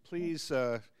questions, please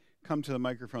come to the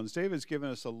microphones. David's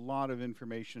given us a lot of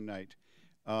information tonight,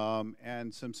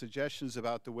 and some suggestions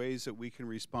about the ways that we can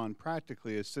respond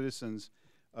practically as citizens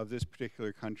of this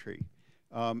particular country.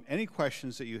 Any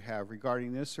questions that you have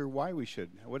regarding this, or why we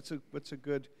should? What's a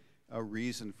good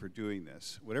reason for doing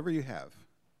this? Whatever you have.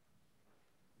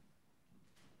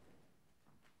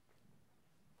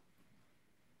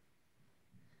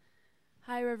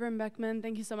 Hi, Reverend Beckman.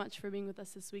 Thank you so much for being with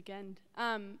us this weekend.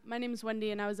 My name is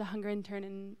Wendy, and I was a hunger intern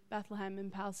in Bethlehem in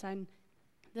Palestine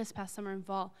this past summer and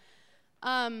fall.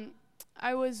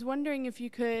 I was wondering if you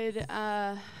could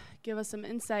give us some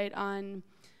insight on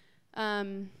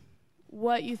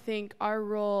what you think our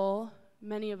role,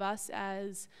 many of us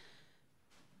as,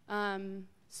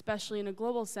 especially in a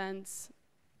global sense,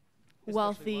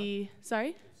 wealthy,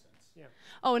 sorry? Yeah.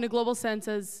 Oh, in a global sense,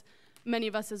 as many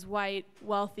of us as white,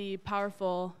 wealthy,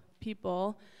 powerful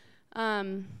people,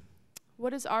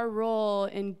 what is our role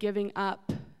in giving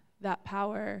up that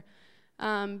power?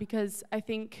 Because I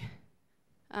think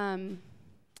I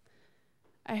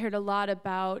heard a lot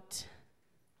about,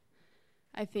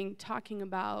 talking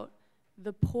about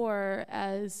the poor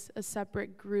as a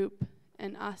separate group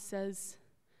and us as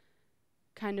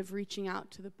kind of reaching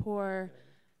out to the poor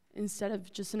instead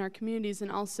of just in our communities,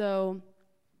 and also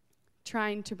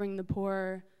trying to bring the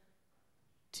poor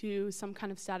to some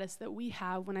kind of status that we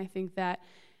have, when I think that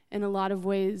in a lot of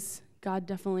ways, God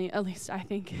definitely, at least I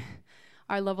think,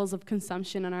 our levels of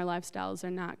consumption and our lifestyles are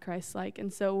not Christ-like.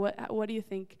 And so what do you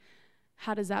think,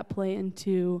 how does that play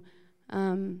into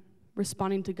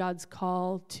responding to God's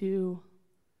call to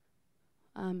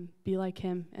be like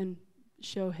him and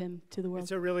show him to the world?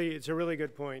 It's a really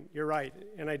good point. You're right,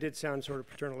 and I did sound sort of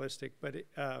paternalistic, but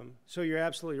so you're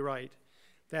absolutely right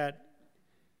that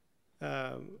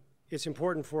it's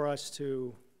important for us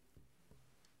to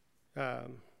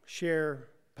share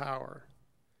power.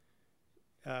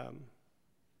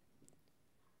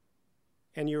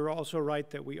 And you're also right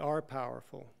that we are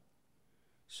powerful.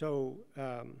 So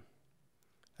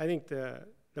I think the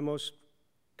most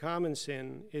common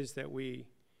sin is that we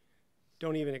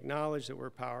don't even acknowledge that we're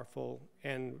powerful,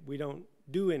 and we don't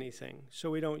do anything.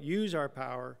 So we don't use our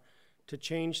power to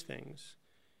change things.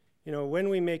 You know, when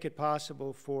we make it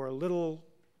possible for little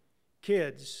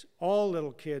kids, all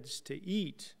little kids, to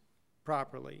eat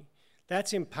properly,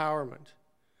 that's empowerment.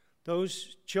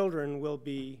 Those children will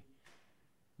be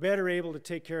better able to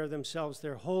take care of themselves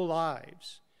their whole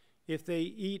lives if they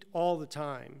eat all the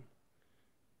time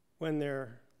when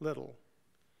they're little.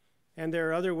 And there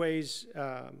are other ways,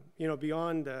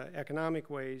 beyond the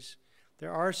economic ways,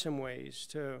 there are some ways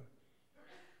to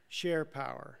share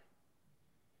power.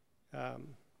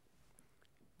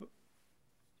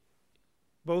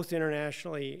 Both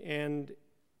internationally and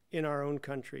in our own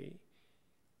country.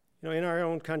 You know, in our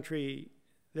own country,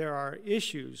 there are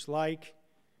issues like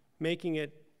making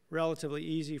it relatively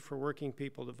easy for working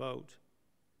people to vote.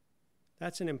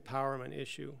 That's an empowerment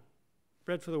issue.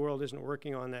 Bread for the World isn't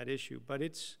working on that issue, but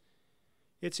it's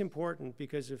important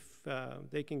because if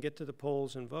they can get to the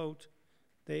polls and vote,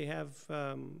 they have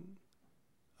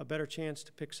a better chance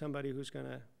to pick somebody who's going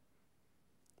to,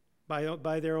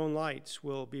 by their own lights,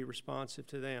 will be responsive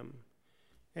to them.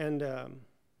 And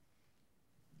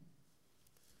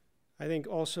I think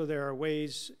also there are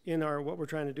ways in what we're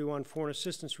trying to do on foreign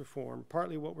assistance reform.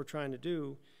 Partly what we're trying to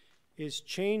do is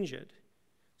change it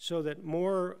so that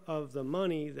more of the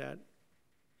money that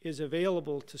is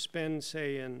available to spend,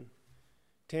 say, in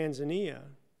Tanzania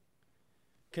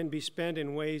can be spent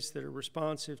in ways that are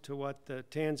responsive to what the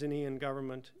Tanzanian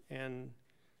government and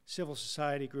civil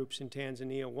society groups in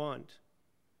Tanzania want,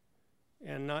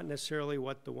 and not necessarily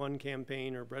what the One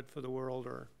Campaign or Bread for the World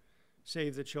or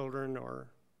Save the Children or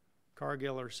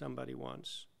Cargill or somebody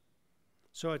wants.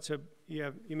 So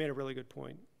you made a really good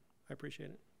point. I appreciate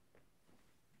it.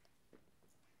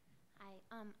 Hi,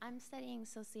 I'm studying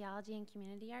sociology and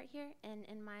community art here, and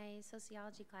in my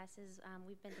sociology classes,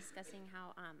 we've been discussing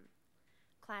how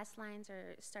class lines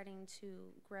are starting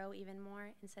to grow even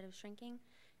more instead of shrinking.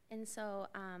 And so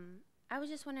I was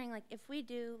just wondering, like, if we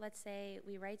do, let's say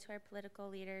we write to our political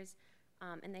leaders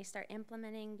and they start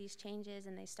implementing these changes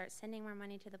and they start sending more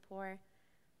money to the poor,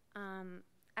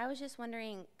 I was just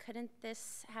wondering, couldn't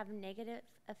this have negative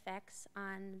effects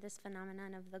on this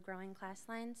phenomenon of the growing class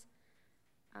lines?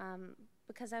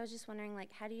 Because I was just wondering,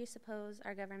 like, how do you suppose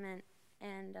our government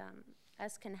and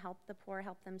us can help the poor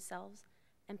help themselves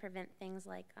and prevent things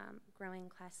like growing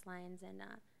class lines and,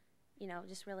 you know,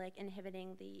 just really like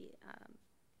inhibiting the,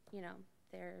 you know,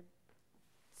 their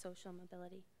social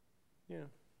mobility? Yeah.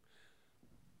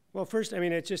 Well, first, I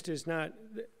mean, it just is not,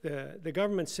 the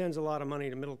government sends a lot of money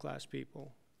to middle-class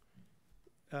people.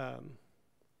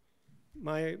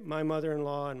 My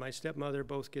mother-in-law and my stepmother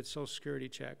both get Social Security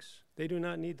checks. They do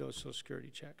not need those Social Security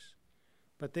checks,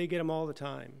 but they get them all the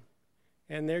time.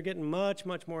 And they're getting much,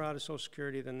 much more out of Social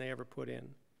Security than they ever put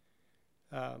in.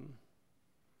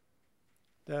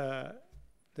 The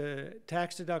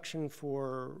tax deduction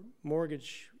for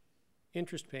mortgage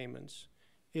interest payments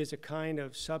is a kind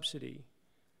of subsidy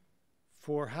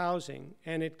for housing,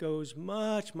 and it goes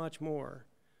much, much more.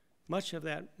 Much of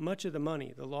the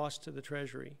money, the loss to the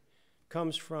Treasury,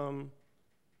 comes from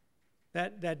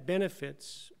that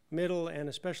benefits middle and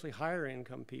especially higher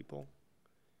income people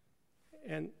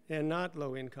and not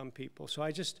low income people. So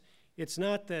it's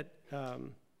not that,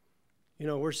 you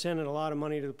know, we're sending a lot of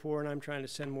money to the poor and I'm trying to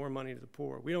send more money to the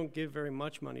poor. We don't give very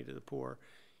much money to the poor.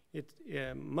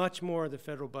 Much more of the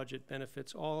federal budget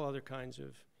benefits all other kinds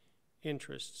of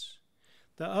interests.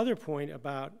 The other point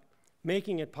about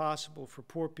making it possible for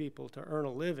poor people to earn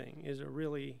a living is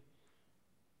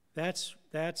that's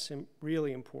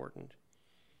really important.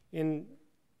 In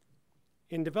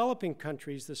developing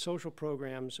countries, the social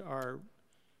programs are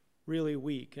really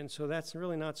weak, and so that's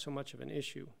really not so much of an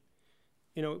issue.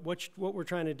 You know, what we're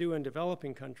trying to do in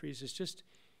developing countries is just,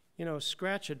 you know,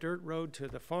 scratch a dirt road to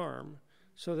the farm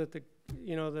so that that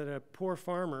a poor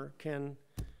farmer can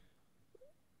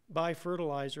buy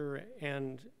fertilizer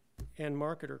and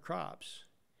market her crops.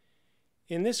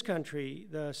 In this country,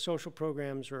 the social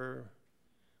programs are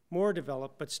more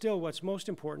developed, but still what's most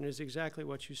important is exactly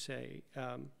what you say,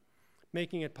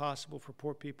 making it possible for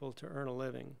poor people to earn a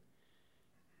living.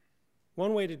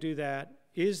 One way to do that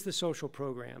is the social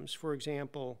programs. For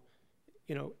example,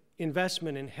 you know,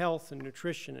 investment in health and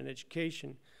nutrition and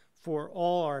education for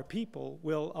all our people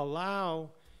will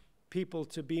allow people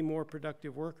to be more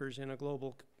productive workers in a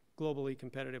globally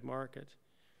competitive market.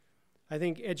 I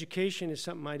think education is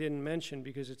something I didn't mention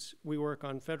because we work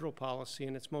on federal policy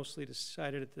and it's mostly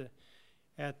decided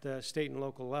at the state and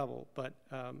local level. But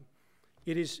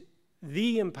it is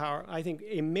I think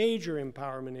a major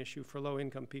empowerment issue for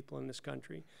low-income people in this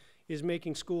country is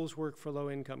making schools work for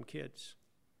low-income kids.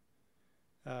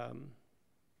 You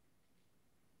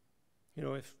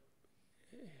know,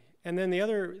 and then the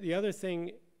other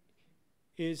thing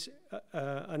is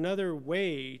another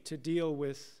way to deal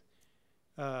with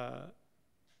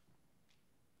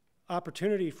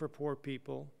opportunity for poor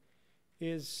people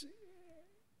is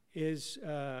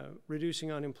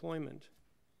reducing unemployment.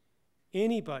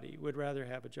 Anybody would rather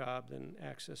have a job than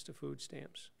access to food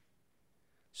stamps.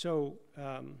 So,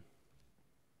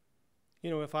 you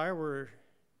know,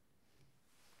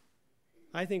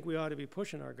 I think we ought to be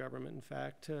pushing our government, in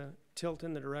fact, to tilt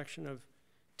in the direction of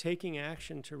taking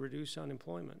action to reduce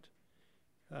unemployment.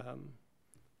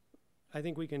 I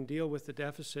think we can deal with the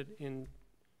deficit in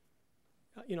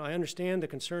you know, I understand the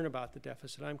concern about the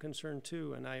deficit. I'm concerned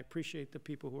too, and I appreciate the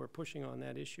people who are pushing on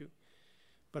that issue.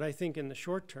 But I think in the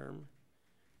short term,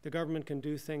 the government can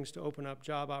do things to open up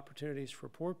job opportunities for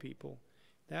poor people.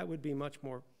 That would be much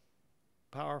more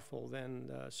powerful than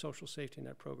the social safety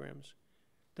net programs.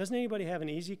 Doesn't anybody have an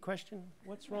easy question?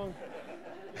 What's wrong?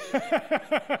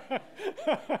 I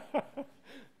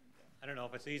don't know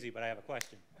if it's easy, but I have a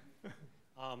question.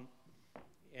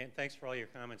 And thanks for all your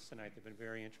comments tonight. They've been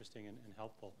very interesting and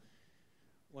helpful.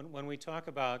 When we talk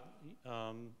about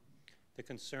the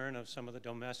concern of some of the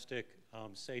domestic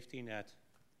safety net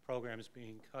programs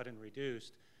being cut and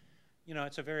reduced, you know,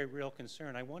 it's a very real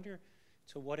concern. I wonder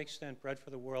to what extent Bread for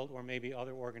the World or maybe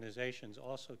other organizations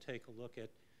also take a look at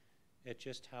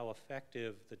just how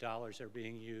effective the dollars are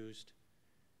being used,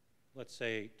 let's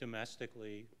say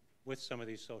domestically, with some of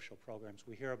these social programs.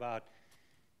 We hear about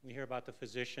the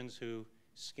physicians who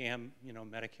scam, you know,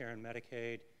 Medicare and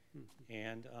Medicaid,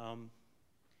 and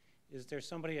is there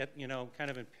somebody at, you know,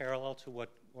 kind of in parallel to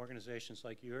what organizations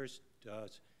like yours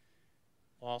does,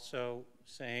 also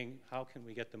saying how can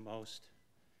we get the most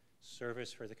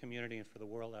service for the community and for the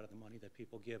world out of the money that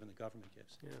people give and the government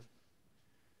gives? Yeah.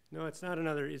 No, it's not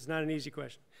an easy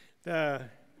question. I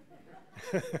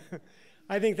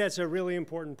think that's a really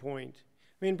important point.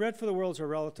 I mean, Bread for the World is a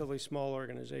relatively small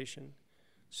organization.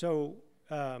 So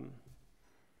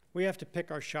we have to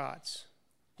pick our shots,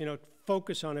 you know,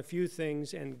 focus on a few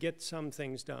things and get some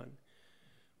things done.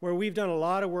 Where we've done a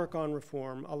lot of work on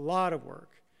reform, a lot of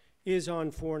work, is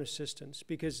on foreign assistance,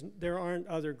 because there aren't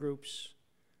other groups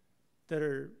that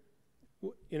are,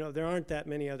 you know, there aren't that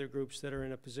many other groups that are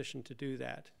in a position to do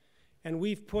that. And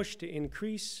we've pushed to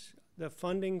increase the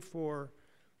funding for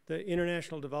the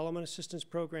international development assistance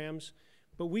programs,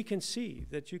 but we can see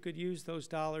that you could use those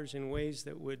dollars in ways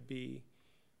that would be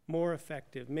more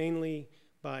effective, mainly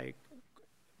by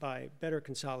better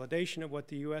consolidation of what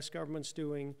the US government's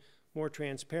doing, more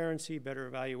transparency, better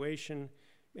evaluation,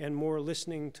 and more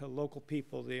listening to local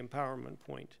people, the empowerment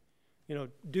point. You know,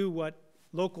 do what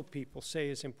local people say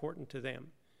is important to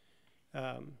them.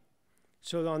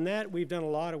 So on that, we've done a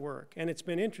lot of work, and it's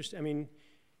been interesting. I mean,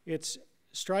 it's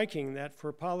striking that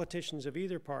for politicians of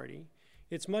either party,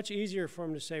 it's much easier for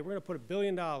them to say, we're going to put $1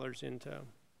 billion into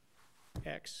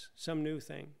X, some new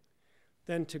thing,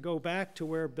 than to go back to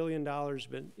where $1 billion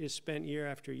is spent year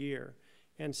after year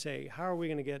and say, how are we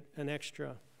going to get an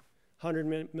extra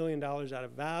 $100 million out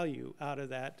of value out of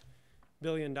that $1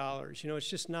 billion? You know, it's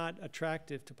just not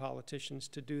attractive to politicians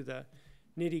to do the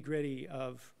nitty-gritty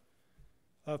of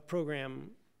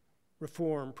program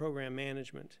reform, program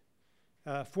management.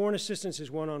 Foreign assistance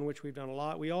is one on which we've done a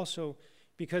lot. We also,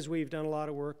 because we've done a lot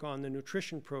of work on the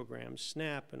nutrition programs,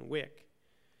 SNAP and WIC,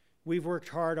 we've worked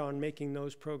hard on making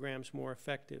those programs more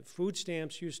effective. Food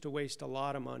stamps used to waste a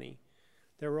lot of money.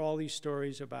 There were all these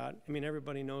stories about, I mean,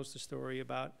 everybody knows the story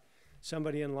about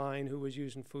somebody in line who was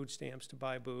using food stamps to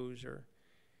buy booze,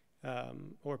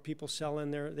 or people selling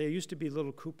there used to be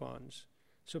little coupons,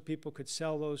 so people could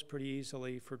sell those pretty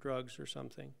easily for drugs or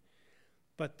something.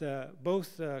 But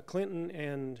both Clinton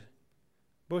and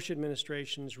Bush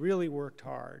administrations really worked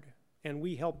hard, and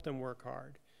we helped them work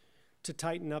hard to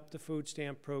tighten up the food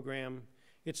stamp program.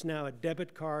 It's now a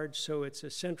debit card, so it's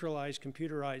a centralized,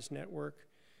 computerized network.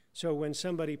 So when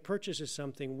somebody purchases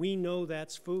something, we know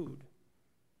that's food.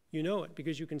 You know it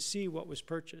because you can see what was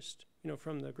purchased, you know,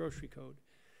 from the grocery code.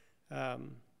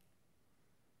 And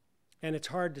it's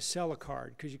hard to sell a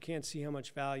card because you can't see how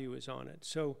much value is on it.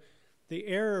 So the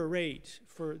error rate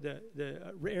for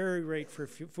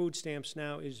food stamps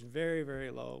now is very,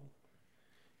 very low.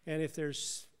 And if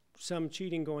there's some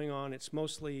cheating going on, it's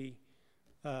mostly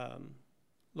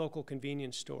local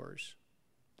convenience stores.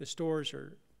 The stores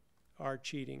are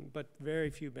cheating, but very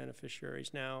few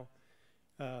beneficiaries now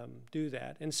do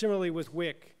that. And similarly with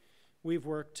WIC, we've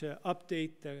worked to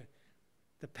update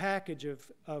the package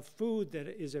of food that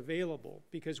is available,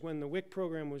 because when the WIC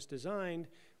program was designed,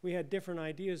 we had different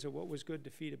ideas of what was good to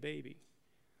feed a baby.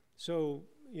 So,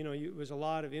 you know, it was a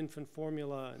lot of infant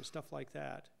formula and stuff like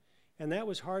that. And that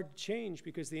was hard to change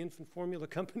because the infant formula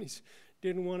companies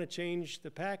didn't want to change the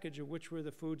package of which were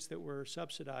the foods that were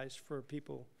subsidized for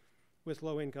people with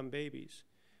low-income babies.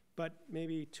 But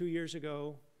maybe 2 years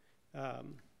ago,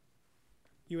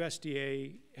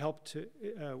 USDA helped to,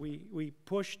 we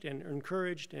pushed and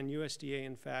encouraged, and USDA,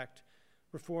 in fact,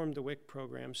 reformed the WIC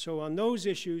program. So on those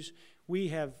issues, we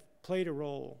have played a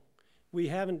role. We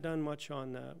haven't done much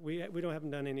on the,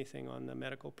 haven't done anything on the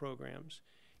medical programs.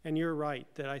 And you're right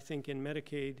that I think in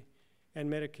Medicaid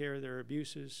and Medicare there are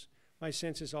abuses. My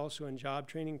sense is also in job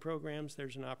training programs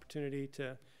there's an opportunity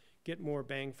to get more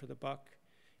bang for the buck.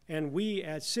 And we,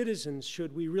 as citizens,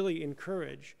 should we really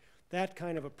encourage that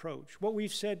kind of approach? What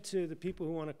we've said to the people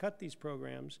who want to cut these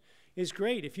programs is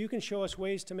great. If you can show us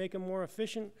ways to make them more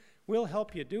efficient, we'll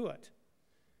help you do it.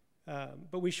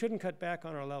 But we shouldn't cut back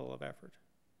on our level of effort.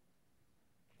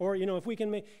 Or, you know, if we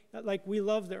can make, like we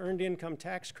love the earned income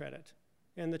tax credit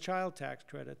and the child tax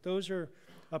credit. Those are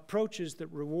approaches that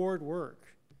reward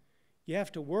work. You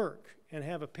have to work and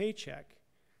have a paycheck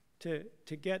to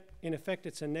get, in effect,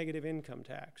 it's a negative income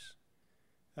tax.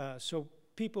 So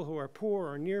people who are poor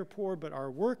or near poor but are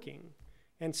working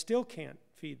and still can't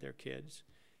feed their kids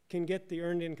can get the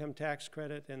earned income tax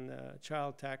credit and the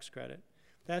child tax credit.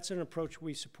 That's an approach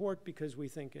we support because we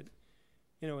think it,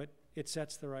 you know, it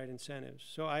sets the right incentives.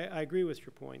 So I agree with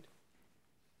your point.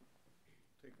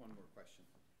 Take one more question.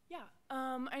 Yeah,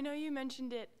 I know you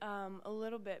mentioned it a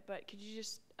little bit, but could you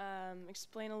just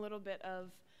explain a little bit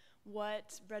of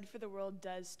what Bread for the World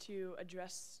does to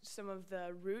address some of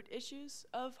the root issues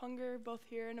of hunger, both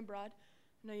here and abroad?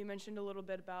 I know you mentioned a little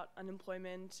bit about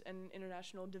unemployment and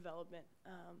international development,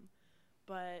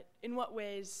 but in what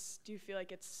ways do you feel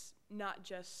like it's not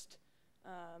just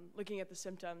looking at the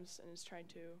symptoms and is trying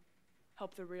to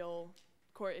help the real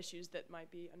core issues that might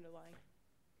be underlying?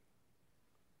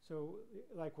 So,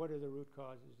 like, what are the root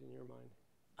causes in your mind?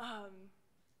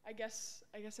 I guess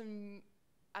I'm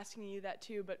asking you that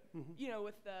too, but you know,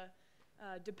 with the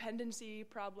dependency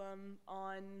problem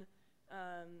on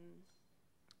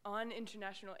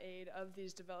international aid of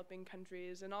these developing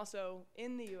countries, and also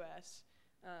in the U.S.,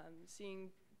 seeing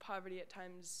poverty at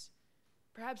times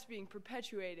perhaps being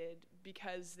perpetuated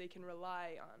because they can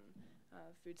rely on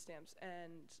food stamps,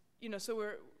 and you know,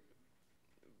 so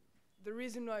the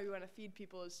reason why we want to feed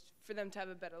people is for them to have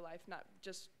a better life, not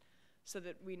just so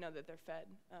that we know that they're fed.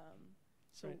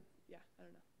 So right. Yeah, I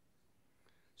don't know.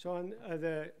 So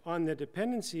on the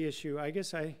dependency issue, I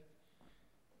guess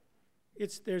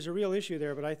there's a real issue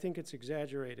there, but I think it's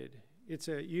exaggerated. It's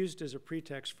used as a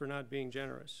pretext for not being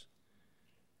generous.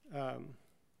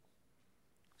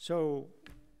 So,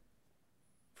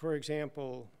 for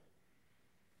example,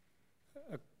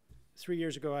 3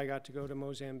 years ago I got to go to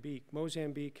Mozambique.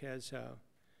 Mozambique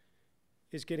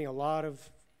is getting a lot of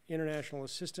international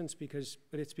assistance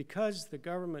but it's because the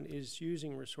government is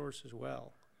using resources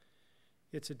well.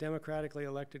 It's a democratically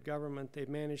elected government. They've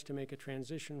managed to make a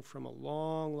transition from a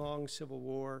long, long civil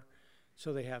war,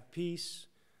 so they have peace.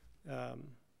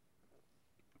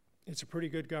 It's a pretty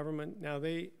good government. Now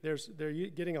they're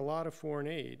getting a lot of foreign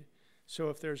aid, so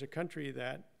if there's a country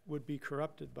that would be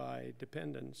corrupted by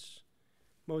dependence,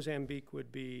 Mozambique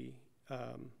would be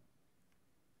a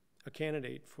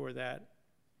candidate for that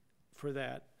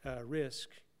risk.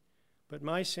 But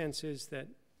my sense is that,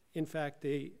 in fact,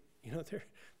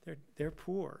 they're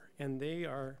poor, and they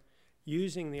are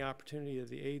using the opportunity of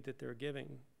the aid that they're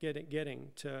getting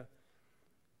to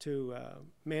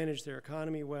manage their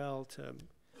economy well.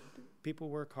 People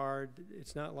work hard.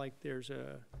 It's not like there's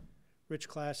a rich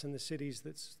class in the cities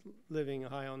that's living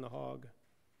high on the hog.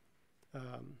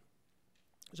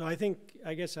 So I think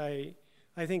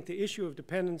the issue of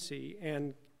dependency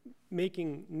and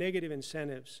making negative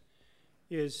incentives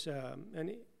is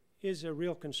a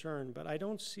real concern, but I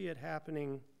don't see it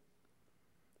happening.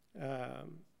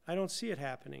 I don't see it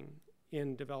happening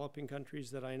in developing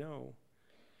countries that I know.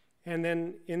 And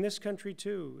then in this country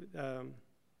too,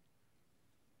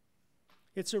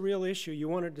 it's a real issue.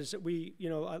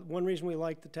 One reason we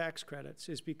like the tax credits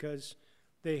is because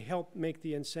they help make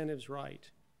the incentives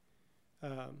right.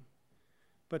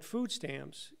 But food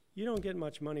stamps, you don't get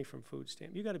much money from food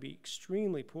stamps. You got to be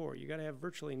extremely poor. You got to have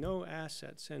virtually no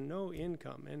assets and no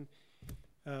income,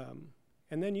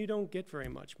 and then you don't get very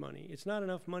much money. It's not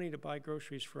enough money to buy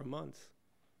groceries for a month.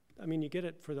 I mean, you get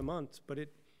it for the month, but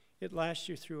it lasts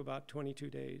you through about 22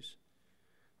 days.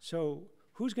 So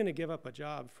who's going to give up a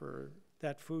job for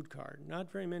that food card? Not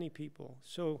very many people.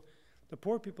 So the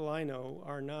poor people I know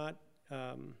are not.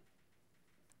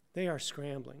 They are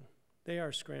scrambling. They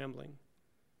are scrambling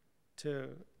to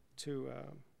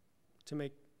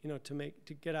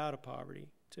get out of poverty,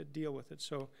 to deal with it.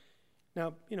 So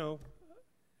now,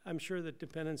 I'm sure that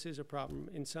dependence is a problem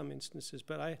in some instances,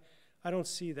 but I don't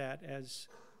see that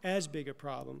as big a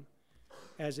problem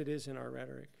as it is in our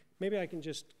rhetoric. Maybe I can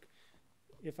just,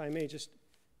 if I may,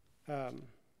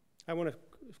 I want to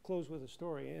close with a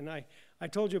story. And I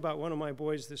told you about one of my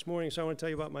boys this morning, so I want to tell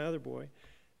you about my other boy.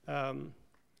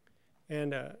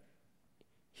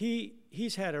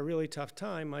 He's had a really tough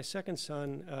time. My second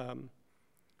son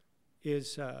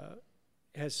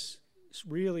has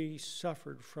really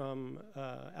suffered from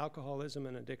alcoholism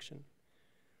and addiction.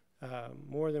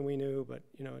 more than we knew, but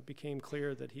it became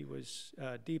clear that he was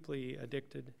deeply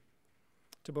addicted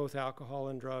to both alcohol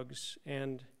and drugs,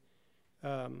 and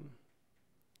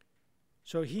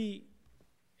so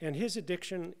his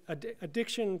addiction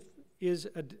is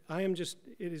it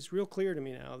is real clear to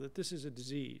me now that this is a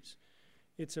disease.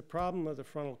 It's a problem of the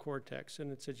frontal cortex,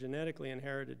 and it's a genetically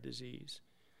inherited disease.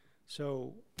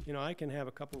 So, I can have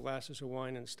a couple glasses of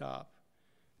wine and stop.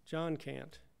 John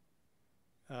can't.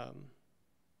 And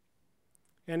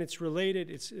it's related,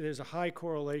 there's a high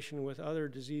correlation with other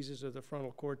diseases of the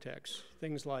frontal cortex,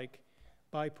 things like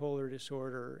bipolar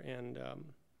disorder and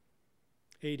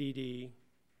ADD,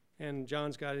 and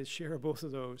John's got his share of both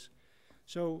of those.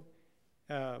 So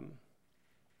on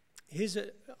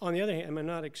the other hand, I'm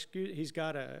not he's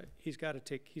got to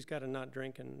not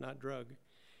drink and not drug.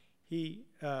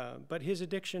 But his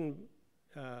addiction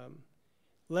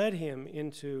led him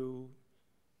into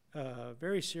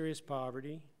very serious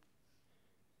poverty.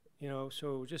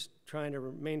 So just trying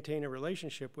to maintain a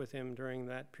relationship with him during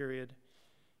that period,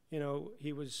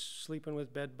 he was sleeping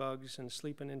with bed bugs and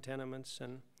sleeping in tenements,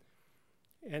 and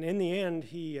in the end,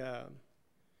 he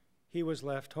was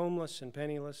left homeless and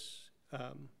penniless,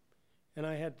 and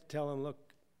I had to tell him,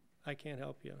 look, I can't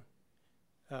help you.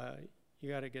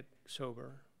 You got to get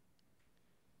sober.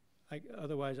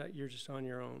 Otherwise, you're just on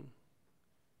your own.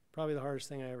 Probably the hardest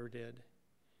thing I ever did.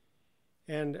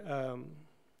 And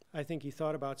I think he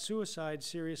thought about suicide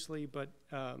seriously, but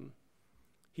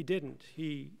he didn't.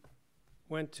 He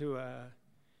went to a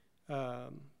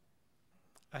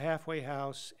halfway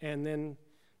house and then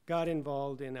got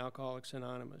involved in Alcoholics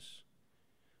Anonymous.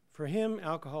 For him,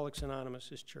 Alcoholics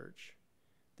Anonymous is church.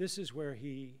 This is where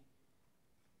he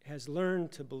has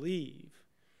learned to believe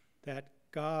that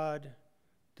God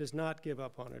does not give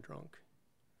up on a drunk,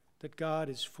 that God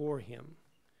is for him,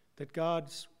 that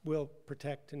God will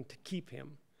protect and to keep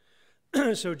him.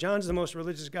 So John's the most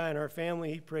religious guy in our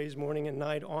family. He prays morning and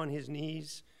night on his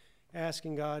knees,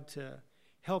 asking God to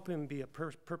help him be a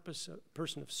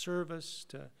person of service,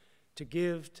 to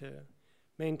give, to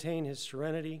maintain his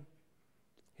serenity,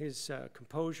 his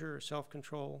composure,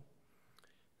 self-control.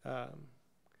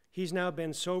 He's now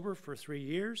been sober for 3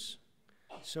 years,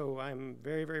 so I'm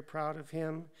very, very proud of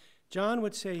him. John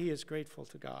would say he is grateful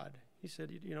to God. He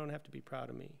said, you don't have to be proud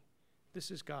of me.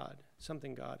 This is God,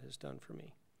 something God has done for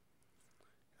me.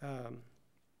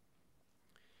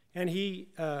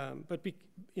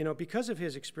 Because of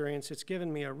his experience, it's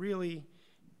given me a really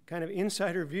kind of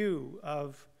insider view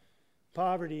of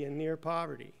poverty and near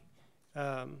poverty.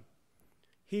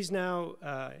 He's now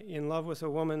in love with a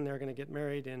woman. They're going to get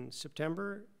married in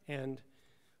September, and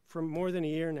for more than a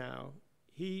year now,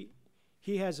 he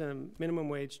has a minimum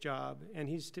wage job, and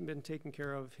he's been taking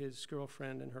care of his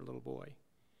girlfriend and her little boy.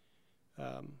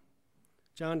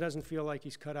 John doesn't feel like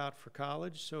he's cut out for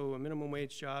college, so a minimum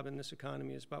wage job in this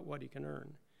economy is about what he can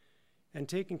earn. And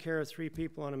taking care of 3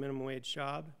 people on a minimum wage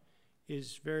job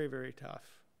is very, very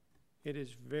tough. It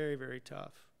is very, very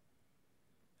tough.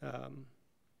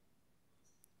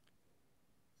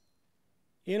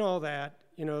 In all that,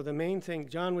 the main thing,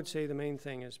 John would say the main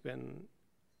thing has been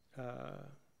AA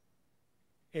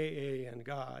and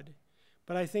God.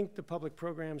 But I think the public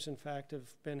programs, in fact,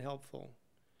 have been helpful.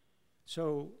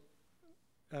 So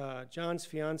John's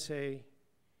fiance,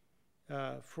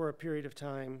 for a period of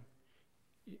time,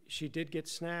 she did get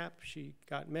SNAP, she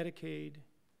got Medicaid,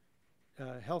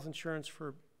 health insurance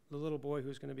for the little boy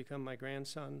who's going to become my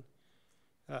grandson.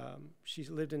 She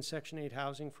lived in Section 8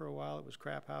 housing for a while. It was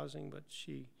crap housing, but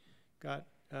she got,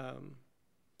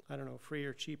 free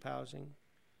or cheap housing.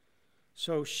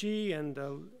 So she and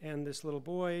this little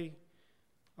boy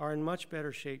are in much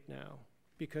better shape now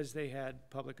because they had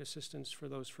public assistance for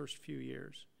those first few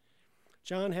years.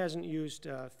 John hasn't used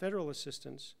federal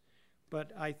assistance,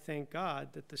 but I thank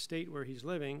God that the state where he's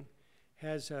living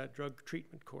has a drug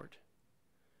treatment court,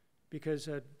 because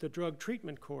the drug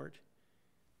treatment court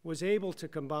was able to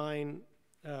combine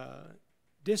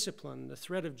discipline, the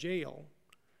threat of jail,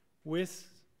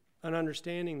 with an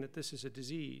understanding that this is a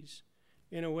disease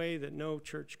in a way that no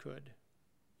church could.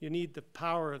 You need the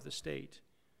power of the state,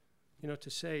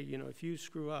 to say, if you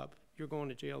screw up, you're going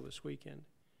to jail this weekend.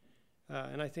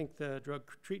 And I think the drug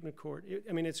treatment court,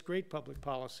 it's great public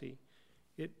policy.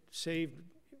 It saved,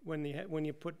 when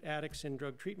you put addicts in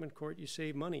drug treatment court, you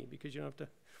save money because you don't have to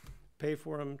pay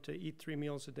for them to eat 3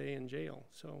 meals a day in jail.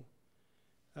 So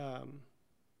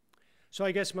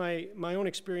I guess my own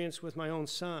experience with my own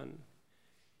son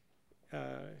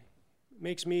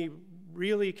makes me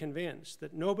really convinced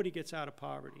that nobody gets out of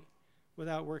poverty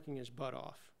without working his butt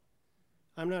off.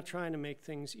 I'm not trying to make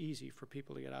things easy for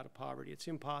people to get out of poverty. It's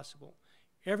impossible.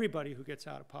 everybody who gets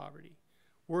out of poverty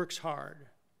works hard.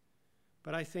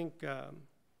 But I think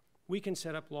we can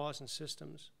set up laws and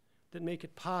systems that make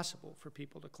it possible for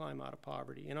people to climb out of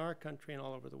poverty in our country and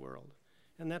all over the world.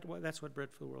 And that's what Bread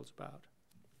for the World's about.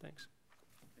 Thanks.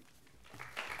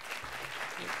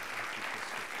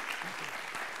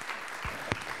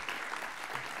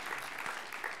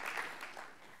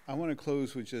 I want to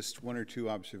close with just one or two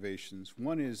observations.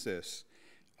 One is this.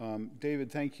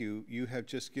 David, thank you. You have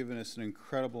just given us an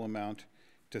incredible amount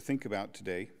to think about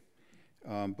today,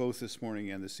 both this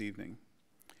morning and this evening.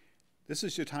 This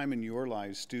is your time in your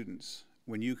lives, students,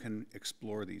 when you can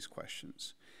explore these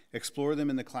questions. Explore them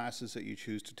in the classes that you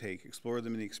choose to take. Explore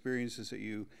them in the experiences that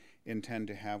you intend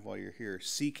to have while you're here.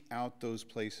 Seek out those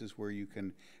places where you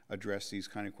can address these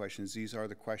kind of questions. These are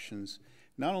the questions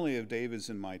not only of David's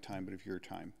and my time, but of your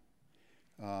time.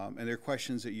 And they're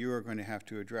questions that you are going to have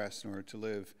to address in order to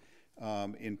live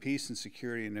in peace and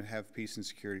security, and to have peace and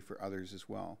security for others as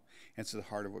well. And it's the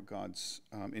heart of what God's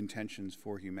intentions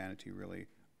for humanity really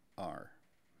are.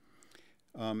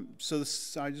 So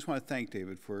I just want to thank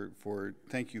David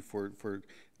thank you for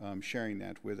sharing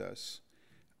that with us.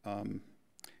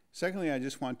 Secondly, I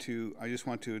just want to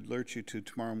alert you to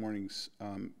tomorrow morning's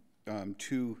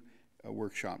two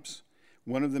workshops.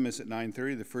 One of them is at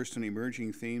 9:30, the first on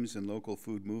emerging themes in local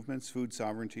food movements, food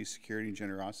sovereignty, security, and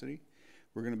generosity.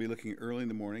 We're going to be looking early in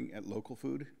the morning at local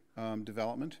food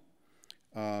development.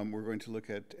 We're going to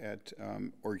look at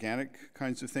organic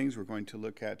kinds of things. We're going to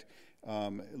look at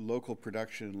local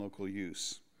production and local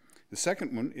use. The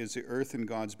second one is the Earth and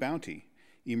God's Bounty,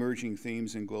 emerging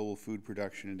themes in global food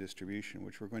production and distribution,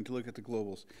 which we're going to look at the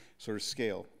global sort of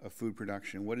scale of food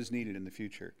production. What is needed in the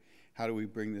future? How do we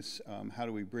bring this? How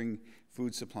do we bring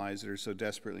food supplies that are so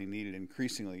desperately needed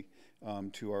increasingly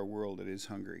to our world that is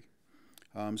hungry?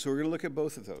 So we're going to look at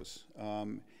both of those.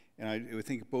 And I would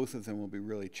think both of them will be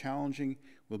really challenging,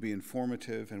 will be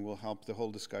informative, and will help the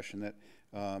whole discussion that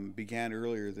began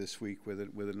earlier this week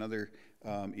with another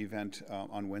event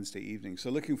on Wednesday evening. So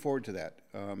looking forward to that.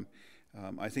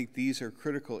 I think these are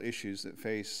critical issues that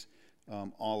face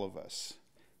all of us.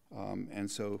 And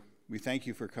so we thank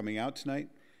you for coming out tonight.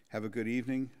 Have a good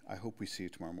evening. I hope we see you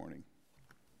tomorrow morning.